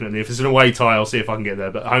there. Definitely. If it's an away tie, I'll see if I can get there.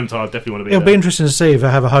 But a home tie, I definitely want to be there. It'll be interesting to see if they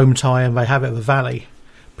have a home tie and they have it at the Valley.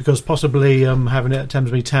 Because possibly having it at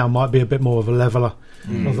Thamesmead Town might be a bit more of a leveller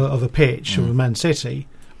of a pitch of a Man City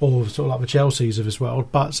or sort of like the Chelseas of this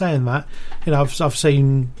world. But saying that, I've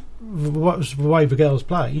seen the way the girls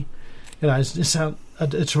play. It's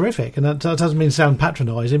terrific, and that doesn't mean sound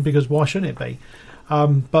patronising because why shouldn't it be?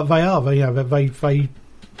 But they are. They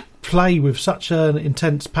play with such an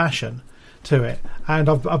intense passion to it, and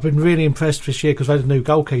I've been really impressed this year because they had a new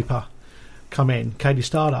goalkeeper come in, Katie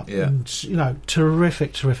Startup, and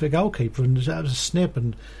terrific goalkeeper, and that was a snip,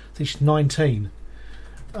 and I think she's 19,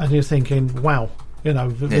 and you're thinking, wow,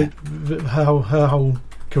 her whole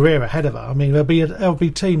career ahead of her. I mean, there'll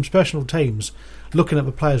be teams, professional teams, looking at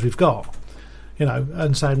the players we've got,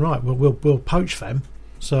 and saying, right, we'll poach them.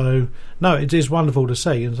 So no, it is wonderful to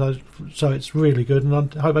see, and so it's really good,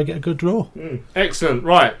 and I hope I get a good draw. Excellent.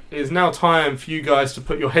 Right, it's now time for you guys to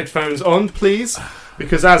put your headphones on, please,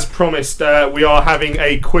 because as promised, we are having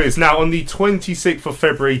a quiz now on the 26th of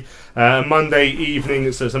February, Monday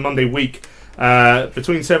evening. So it's a Monday week.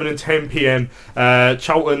 Between 7 and 10 p.m,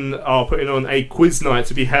 Charlton are putting on a quiz night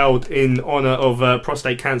to be held in honour of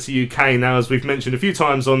Prostate Cancer UK. Now, as we've mentioned a few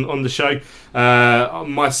times on the show,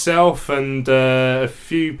 myself and a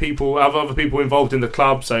few people, other people involved in the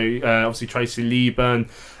club, so obviously Tracy Leeburn,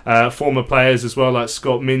 former players as well like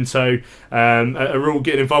Scott Minto, are all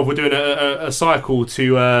getting involved. We're doing a cycle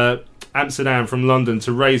to Amsterdam from London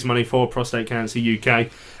to raise money for Prostate Cancer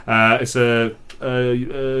UK. It's a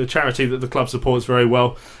charity that the club supports very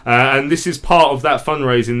well, and this is part of that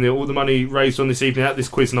fundraising. All the money raised on this evening at this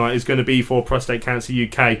quiz night is going to be for Prostate Cancer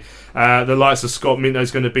UK. The likes of Scott Minto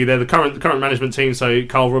is going to be there. The current management team, so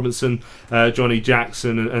Carl Robinson, Johnny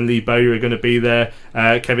Jackson, and Lee Bowyer are going to be there.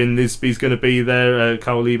 Kevin Lisby's going to be there.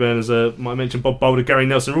 Carl Lieburn, as I mentioned, Bob Boulder, Gary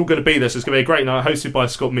Nelson are all going to be there. So it's going to be a great night, hosted by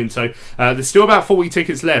Scott Minto. There's still about 40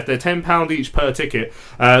 tickets left. They're £10 each per ticket.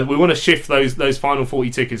 We want to shift those final 40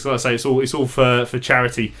 tickets. Like I say, it's all for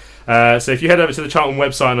charity. So if you head over to the Charlton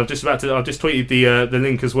website, and I've just tweeted the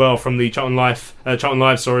link as well from the Charlton Live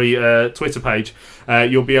Twitter page.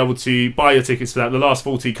 You'll be able to buy your tickets for that. The last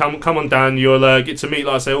 40, come on down. You'll get to meet,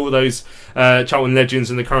 like I say, all those Charlton legends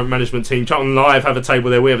and the current management team. Charlton Live have a table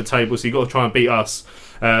there. We have a table, so you've got to try and beat us,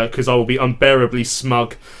 because I will be unbearably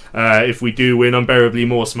smug if we do win. Unbearably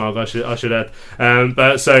more smug, I should add.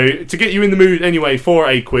 But so to get you in the mood anyway for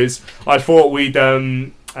a quiz, I thought we'd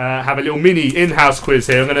have a little mini in-house quiz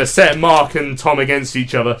here. I'm going to set Mark and Tom against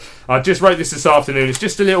each other. I just wrote this afternoon. It's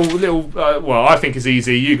just a little well, I think it's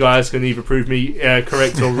easy. You guys can either prove me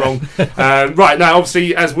correct or wrong. Right, now,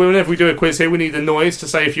 obviously, whenever we do a quiz here, we need a noise to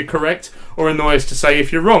say if you're correct or a noise to say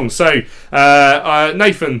if you're wrong. So,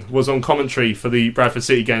 Nathan was on commentary for the Bradford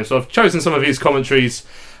City game, so I've chosen some of his commentaries.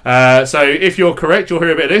 So, if you're correct, you'll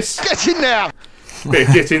hear a bit of this. Get in there!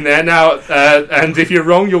 Get in there now, and if you're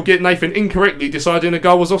wrong, you'll get Nathan incorrectly deciding a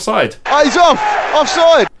goal was offside. Oh, he's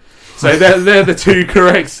offside. So they're the two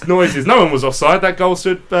correct noises. No one was offside. That goal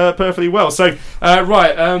stood perfectly well. So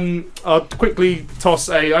right, I'll quickly toss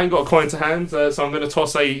I ain't got a coin to hand, so I'm going to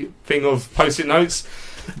toss a thing of post-it notes.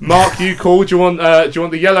 Mark, you call. Do you want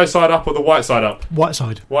the yellow side up or the white side up? White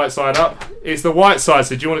side. White side up. It's the white side.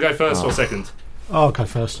 So do you want to go first or second? I'll go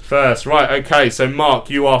first. First, right, okay, so Mark,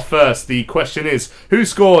 you are first. The question is, who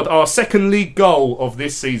scored our second league goal of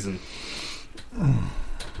this season?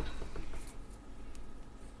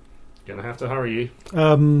 Gonna have to hurry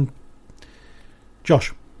you.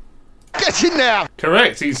 Josh. Get in there!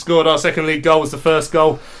 Correct, he scored our second league goal. Was the first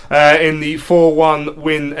goal in the 4-1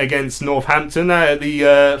 win against Northampton.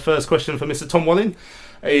 The first question for Mr. Tom Wallin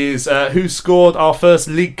is, who scored our first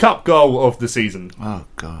League Cup goal of the season? Oh,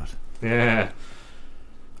 God. Yeah.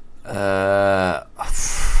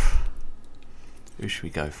 Who should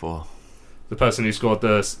we go for? The person who scored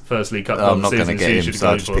the first League Cup goal I'm not going to get him, so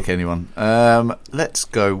I'll just pick anyone. Let's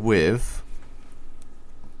go with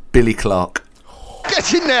Billy Clark.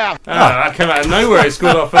 Get in there! That came out of nowhere. He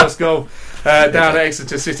scored our first goal down at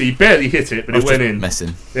Exeter City. He barely hit it, but it went in.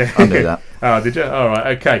 Messing. Yeah. I knew that. Oh, did you? All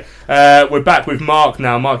right, okay. We're back with Mark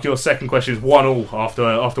now. Mark, your second question is 1-1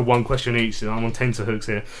 after one question each. I'm on tenterhooks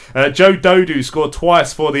here. Joe Dodu scored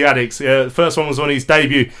twice for the Addicts. The first one was on his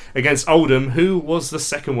debut against Oldham. Who was the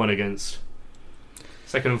second one against?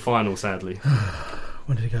 Second and final, sadly.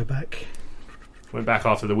 When did he go back? Went back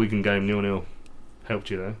after the Wigan game, 0-0. Helped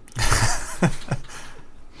you though.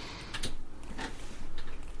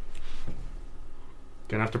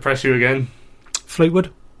 Gonna have to press you again.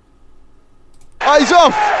 Fleetwood. Oh, he's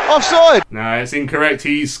offside. No, it's incorrect.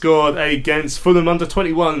 He scored against Fulham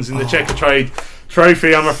under-21s in the Checker Trade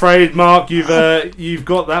Trophy. I'm afraid, Mark, you've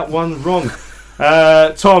got that one wrong.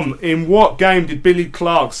 Tom, in what game did Billy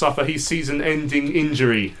Clark suffer his season-ending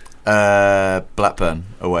injury? Blackburn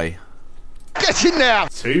away. Get in there!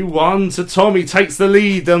 2-1 to Tom. He takes the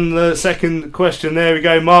lead on the second question. There we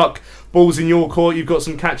go, Mark. Ball's in your court. You've got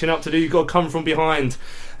some catching up to do. You've got to come from behind.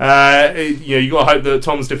 You've got to hope that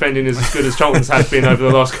Tom's defending is as good as Charlton's has been over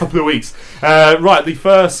the last couple of weeks. Right, the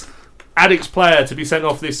first Addicts player to be sent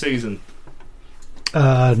off this season.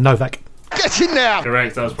 Novak. Get in there!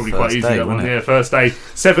 Correct, that was probably quite easy, that one. Yeah, first day.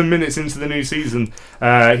 7 minutes into the new season,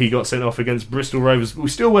 he got sent off against Bristol Rovers, who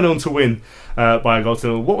still went on to win by a goal to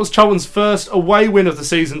 0. What was Charlton's first away win of the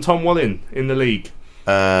season, Tom Wallin, in the league?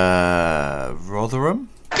 Rotherham?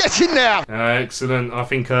 Get in there! Excellent. I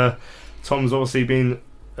think Tom's obviously been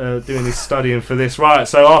doing his studying for this. Right,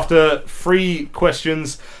 so after 3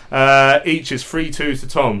 questions each, is 3-2 to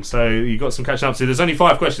Tom. So you got some catching up to. There's only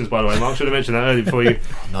 5 questions, by the way, Mark. Should have mentioned that earlier before you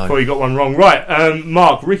got one wrong. Right,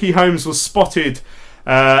 Mark, Ricky Holmes was spotted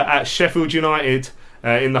at Sheffield United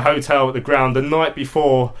in the hotel at the ground the night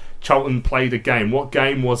before Charlton played a game. What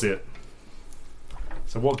game was it?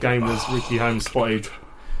 So what game was Ricky Holmes spotted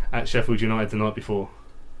at Sheffield United the night before?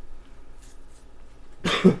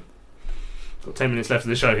 Got 10 minutes left of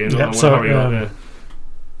the show here. I want to hurry up there.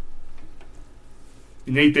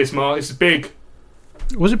 You need this, Mark. This is big.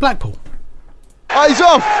 Was it Blackpool? Oh, he's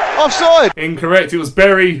offside. Incorrect. It was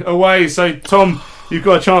Bury away. So, Tom, you've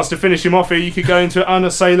got a chance to finish him off here. You could go into an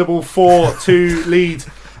unassailable 4-2 lead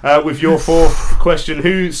with your fourth question.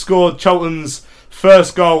 Who scored Charlton's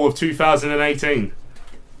first goal of 2018?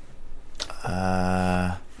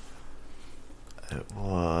 It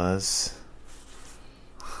was...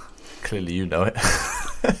 Clearly you know it.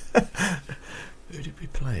 Who did we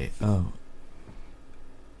play? Oh,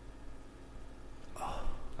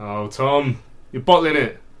 Tom, you're bottling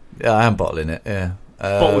it. Yeah, I am bottling it, yeah.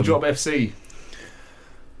 Bottle Drop FC.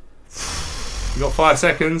 You got 5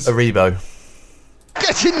 seconds. Aribo.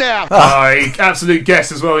 Get in there! Absolute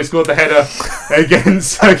guess as well. He scored the header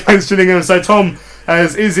against Gillingham. So Tom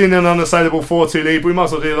is in an unassailable 4-2 lead. We might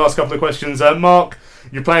as well do the last couple of questions. Mark,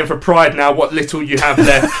 you're playing for pride now. What little you have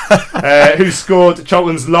left. Who scored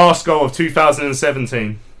Charlton's last goal of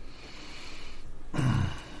 2017?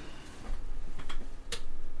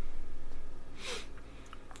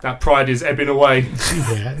 That pride is ebbing away.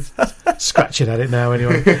 Yeah, scratching at it now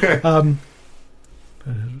anyway.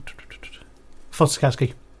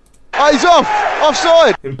 Foster-Caskey. Oh, he's off!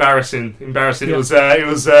 Offside! Embarrassing. Yeah. It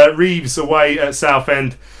was Reeves away at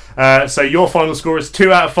Southend. So your final score is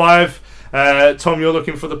 2 out of 5. Tom, you're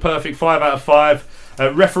looking for the perfect 5 out of 5.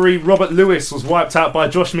 Referee Robert Lewis was wiped out by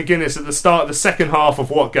Josh McGuinness at the start of the second half of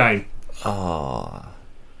what game? Oh.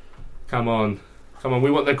 Come on, we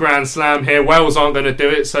want the Grand Slam here. Wales aren't going to do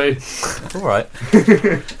it, so... All right.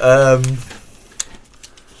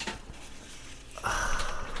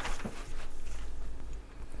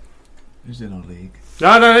 Who's in our league?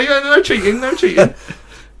 No cheating, no cheating.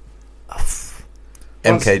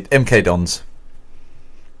 MK Dons.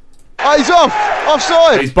 Oh, he's off!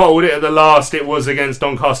 Offside! He's bottled it at the last. It was against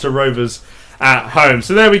Doncaster Rovers at home.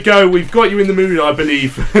 So there we go. We've got you in the mood, I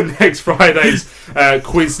believe, for next Friday's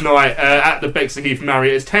quiz night at the Bexley-Heath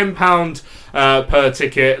Marriott. It's £10 per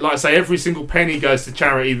ticket. Like I say, every single penny goes to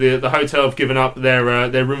charity. The hotel have given up their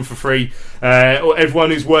room for free.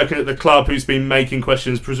 Everyone who's working at the club who's been making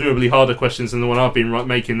questions, presumably harder questions than the one I've been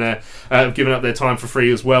making there, have given up their time for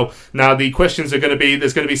free as well. Now the questions are going to be,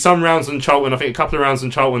 there's going to be some rounds on Charlton, I think a couple of rounds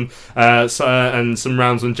on Charlton, and some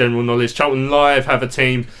rounds on general knowledge. Charlton Live have a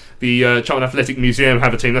team. The Charlton Athletic Museum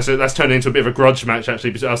have a team. That's turned into a bit of a grudge match,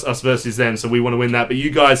 actually, us versus them, so we want to win that. But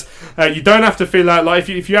you guys, you don't have to feel like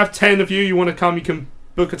if you have 10 of you, you want to come, you can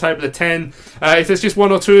book a table of 10. If there's just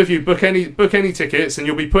 1 or 2 of you, book any tickets, and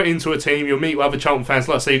you'll be put into a team. You'll meet other Charlton fans.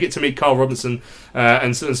 Like I say, you get to meet Carl Robinson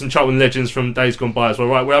and some Charlton legends from days gone by as well.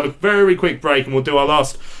 Right, we'll have a very quick break, and we'll do our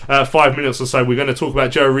last 5 minutes or so. We're going to talk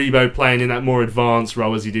about Joe Aribo playing in that more advanced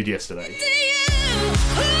role as he did yesterday.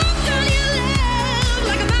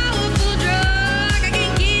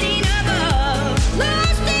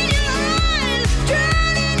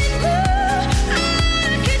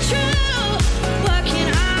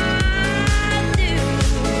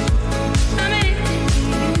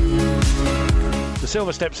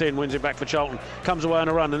 Silva steps in, wins it back for Charlton, comes away on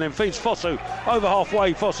a run and then feeds Fosu over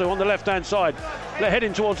halfway. Fosu on the left hand side, they're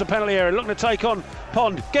heading towards the penalty area, looking to take on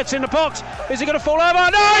Pond, gets in the box, is he going to fall over? No,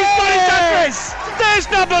 he's got his address! There's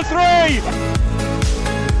number 3!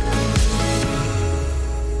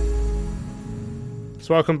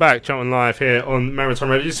 So welcome back, Charlton Live here on Maritime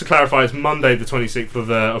Radio. Just to clarify, it's Monday the 26th of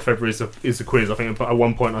February is the quiz. I think at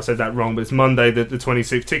one point I said that wrong, but it's Monday the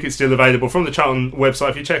 26th. Tickets still available from the Charlton website.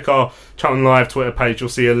 If you check our Charlton Live Twitter page, you'll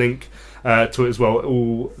see a link to it as well.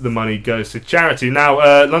 All the money goes to charity. Now,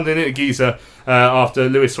 London Geezer, after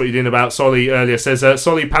Lewis tweeted in about Solly earlier, says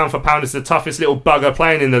Solly pound for pound is the toughest little bugger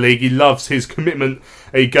playing in the league. He loves his commitment.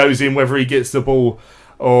 He goes in whether he gets the ball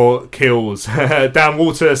or kills. Dan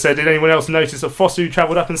Walter said, did anyone else notice that Fosu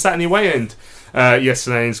travelled up and sat in the away end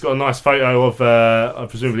yesterday? And he's got a nice photo of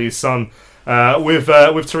presumably his son with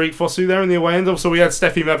Tariq Fosu there in the away end. Also, we had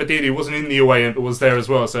Steffi Mavadidi, who wasn't in the away end but was there as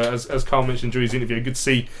well. So as Carl mentioned during his interview, good to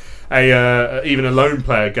see even a lone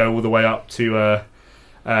player go all the way up to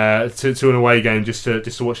an away game just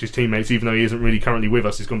to watch his teammates, even though he isn't really currently with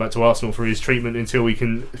us. He's gone back to Arsenal for his treatment until he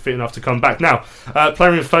can fit enough to come back. Now,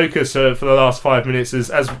 player in focus for the last 5 minutes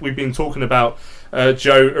is, as we've been talking about,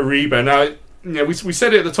 Joe Aribo. Now, you know, we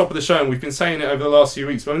said it at the top of the show, and we've been saying it over the last few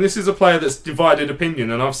weeks, but I mean, this is a player that's divided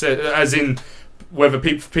opinion, and I've said, as in whether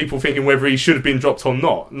people thinking whether he should have been dropped or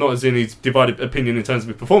not as in his divided opinion in terms of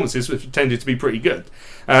his performances, which tended to be pretty good.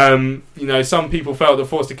 You know, some people felt that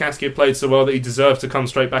Foster-Caskey had played so well that he deserved to come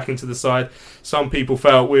straight back into the side. Some people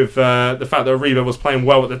felt with the fact that Aribo was playing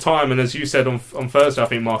well at the time, and as you said on Thursday, I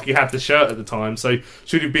think, Mark, he had the shirt at the time, so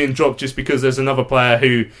should he be being dropped just because there's another player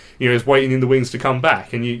who, you know, is waiting in the wings to come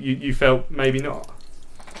back, and you felt maybe not?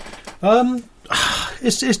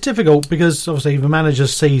 It's difficult because obviously the manager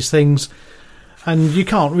sees things. And you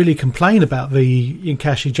can't really complain about the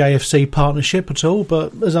Nkashi JFC partnership at all.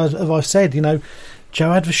 But as I've said, you know,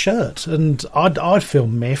 Joe had the shirt, and I'd feel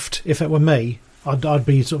miffed if it were me. I'd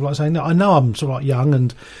be sort of like saying, I know I'm sort of like young,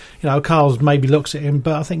 and Carl maybe looks at him,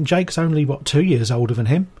 but I think Jake's only 2 years older than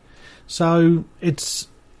him, so it's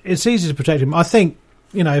easy to protect him. I think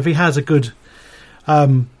if he has a good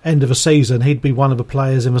end of a season, he'd be one of the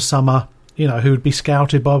players in the summer, who would be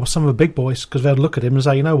scouted by some of the big boys, because they'd look at him and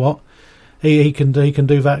say, you know what, he can do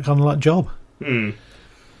that kind of like job.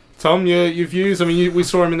 Tom, your views? I mean, we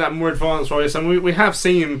saw him in that more advanced race, and we have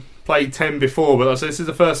seen him play 10 before, but this is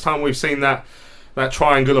the first time we've seen that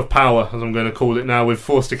triangle of power, as I'm going to call it now, with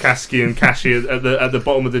Forster-Caskey and Kashi at the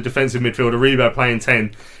bottom of the defensive midfield, Aribo playing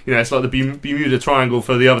 10. It's like the Bermuda Triangle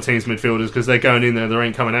for the other team's midfielders, because they're going in there, they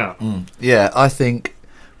ain't coming out. Yeah, I think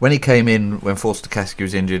when he came in, when Forster-Caskey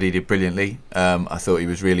was injured, he did brilliantly. I thought he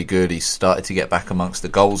was really good. He started to get back amongst the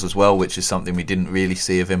goals as well, which is something we didn't really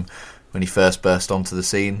see of him when he first burst onto the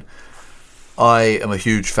scene. I am a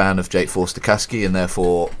huge fan of Jake Forster-Caskey, and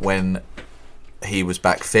therefore when he was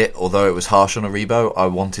back fit, although it was harsh on Aribo, I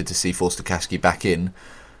wanted to see Forster-Caskey back in.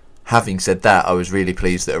 Having said that, I was really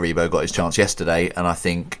pleased that Aribo got his chance yesterday, and I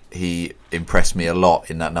think he impressed me a lot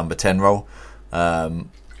in that number 10 role.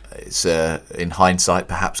 It's in hindsight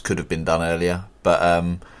perhaps could have been done earlier, but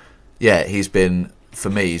he's been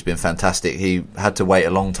fantastic. He had to wait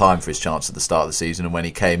a long time for his chance at the start of the season, and when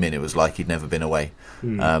he came in, it was like he'd never been away.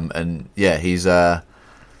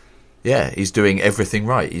 He's doing everything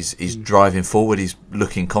right. He's driving forward. He's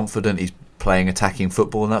looking confident. He's playing attacking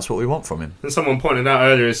football, and that's what we want from him. And someone pointed out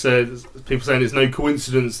earlier, people saying it's no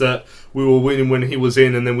coincidence that we were winning when he was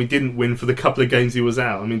in, and then we didn't win for the couple of games he was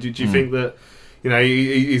out. I mean, do you think that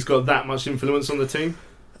he's got that much influence on the team?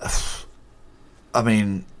 I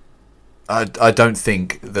mean, I don't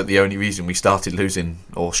think that the only reason we started losing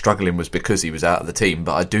or struggling was because he was out of the team,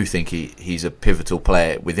 but I do think he's a pivotal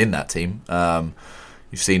player within that team.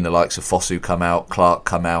 You've seen the likes of Fosu come out, Clark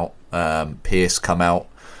come out, Pearce come out,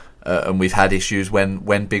 and we've had issues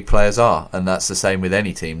when big players are, and that's the same with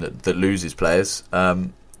any team that loses players.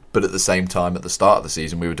 But at the same time, at the start of the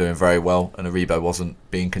season, we were doing very well, and Aribo wasn't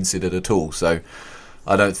being considered at all. So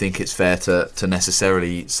I don't think it's fair to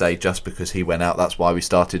necessarily say just because he went out, that's why we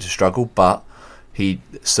started to struggle. But he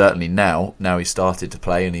certainly now he's started to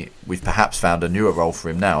play, and we've perhaps found a newer role for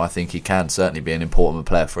him now. I think he can certainly be an important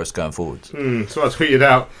player for us going forward. So I tweeted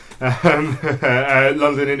out,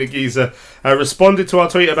 London Intergeezer responded to our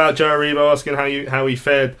tweet about Joe Aribo, asking how he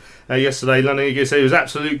fared yesterday. London Intergeezer said it was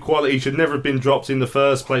absolute quality, should never have been dropped in the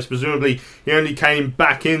first place. Presumably he only came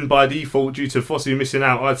back in by default due to Fosu missing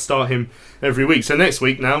out. I'd start him every week. So next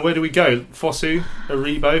week now, where do we go? Fosu,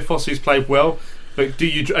 Aribo. Fosu's played well. But do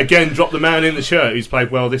you again drop the man in the shirt who's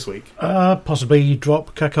played well this week? Possibly you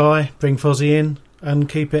drop Kakai, bring Fozzie in, and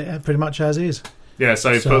keep it pretty much as is. Yeah,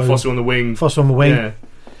 so put Fosu on the wing. Fosu on the wing. Yeah.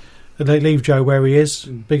 And they leave Joe where he is,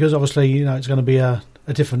 because obviously it's going to be a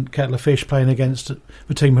different kettle of fish playing against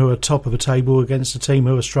the team who are top of the table against the team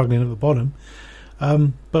who are struggling at the bottom.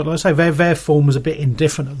 But like I say, their form is a bit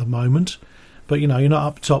indifferent at the moment. But you're not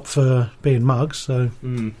up top for being mugs. So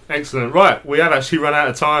excellent. Right, we have actually run out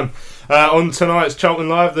of time on tonight's Charlton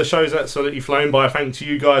Live. The show's absolutely flown by. Thanks to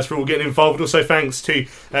you guys for all getting involved. Also thanks to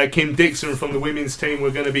Kim Dixon from the women's team.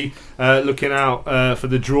 We're going to be looking out for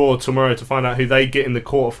the draw tomorrow to find out who they get in the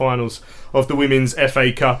quarterfinals of the Women's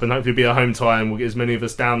FA Cup, and hopefully be a home tie, and we'll get as many of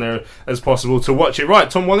us down there as possible to watch it. Right,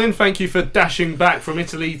 Tom Wallin, thank you for dashing back from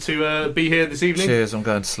Italy to be here this evening. Cheers, I'm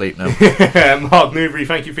going to sleep now. Mark Newbury,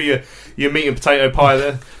 thank you for your meat and potato pie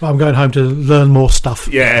there. I'm going home to learn more stuff.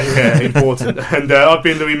 Yeah, important. And I've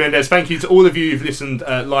been Louis Mendez. Thank you to all of you who've listened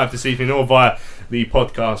live this evening or via the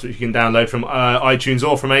podcast, which you can download from iTunes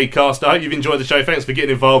or from Acast. I hope you've enjoyed the show. Thanks for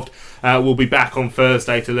getting involved. We'll be back on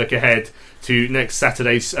Thursday to look ahead to next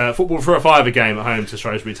Saturday's Football for a Fiver game at home to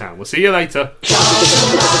Shrewsbury Town. We'll see you later.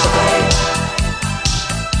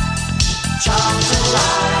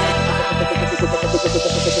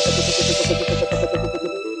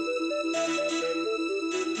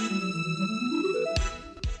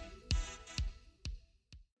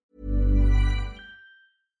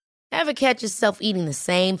 Ever catch yourself eating the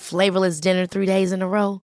same flavorless dinner 3 days in a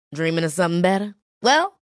row? Dreaming of something better?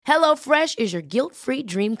 Well, HelloFresh is your guilt-free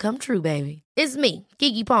dream come true, baby. It's me,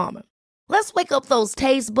 Keke Palmer. Let's wake up those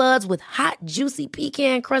taste buds with hot, juicy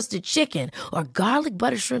pecan-crusted chicken or garlic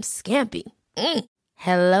butter shrimp scampi.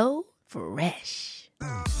 Hello Fresh.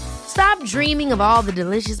 Stop dreaming of all the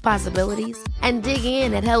delicious possibilities and dig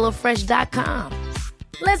in at HelloFresh.com.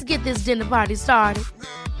 Let's get this dinner party started.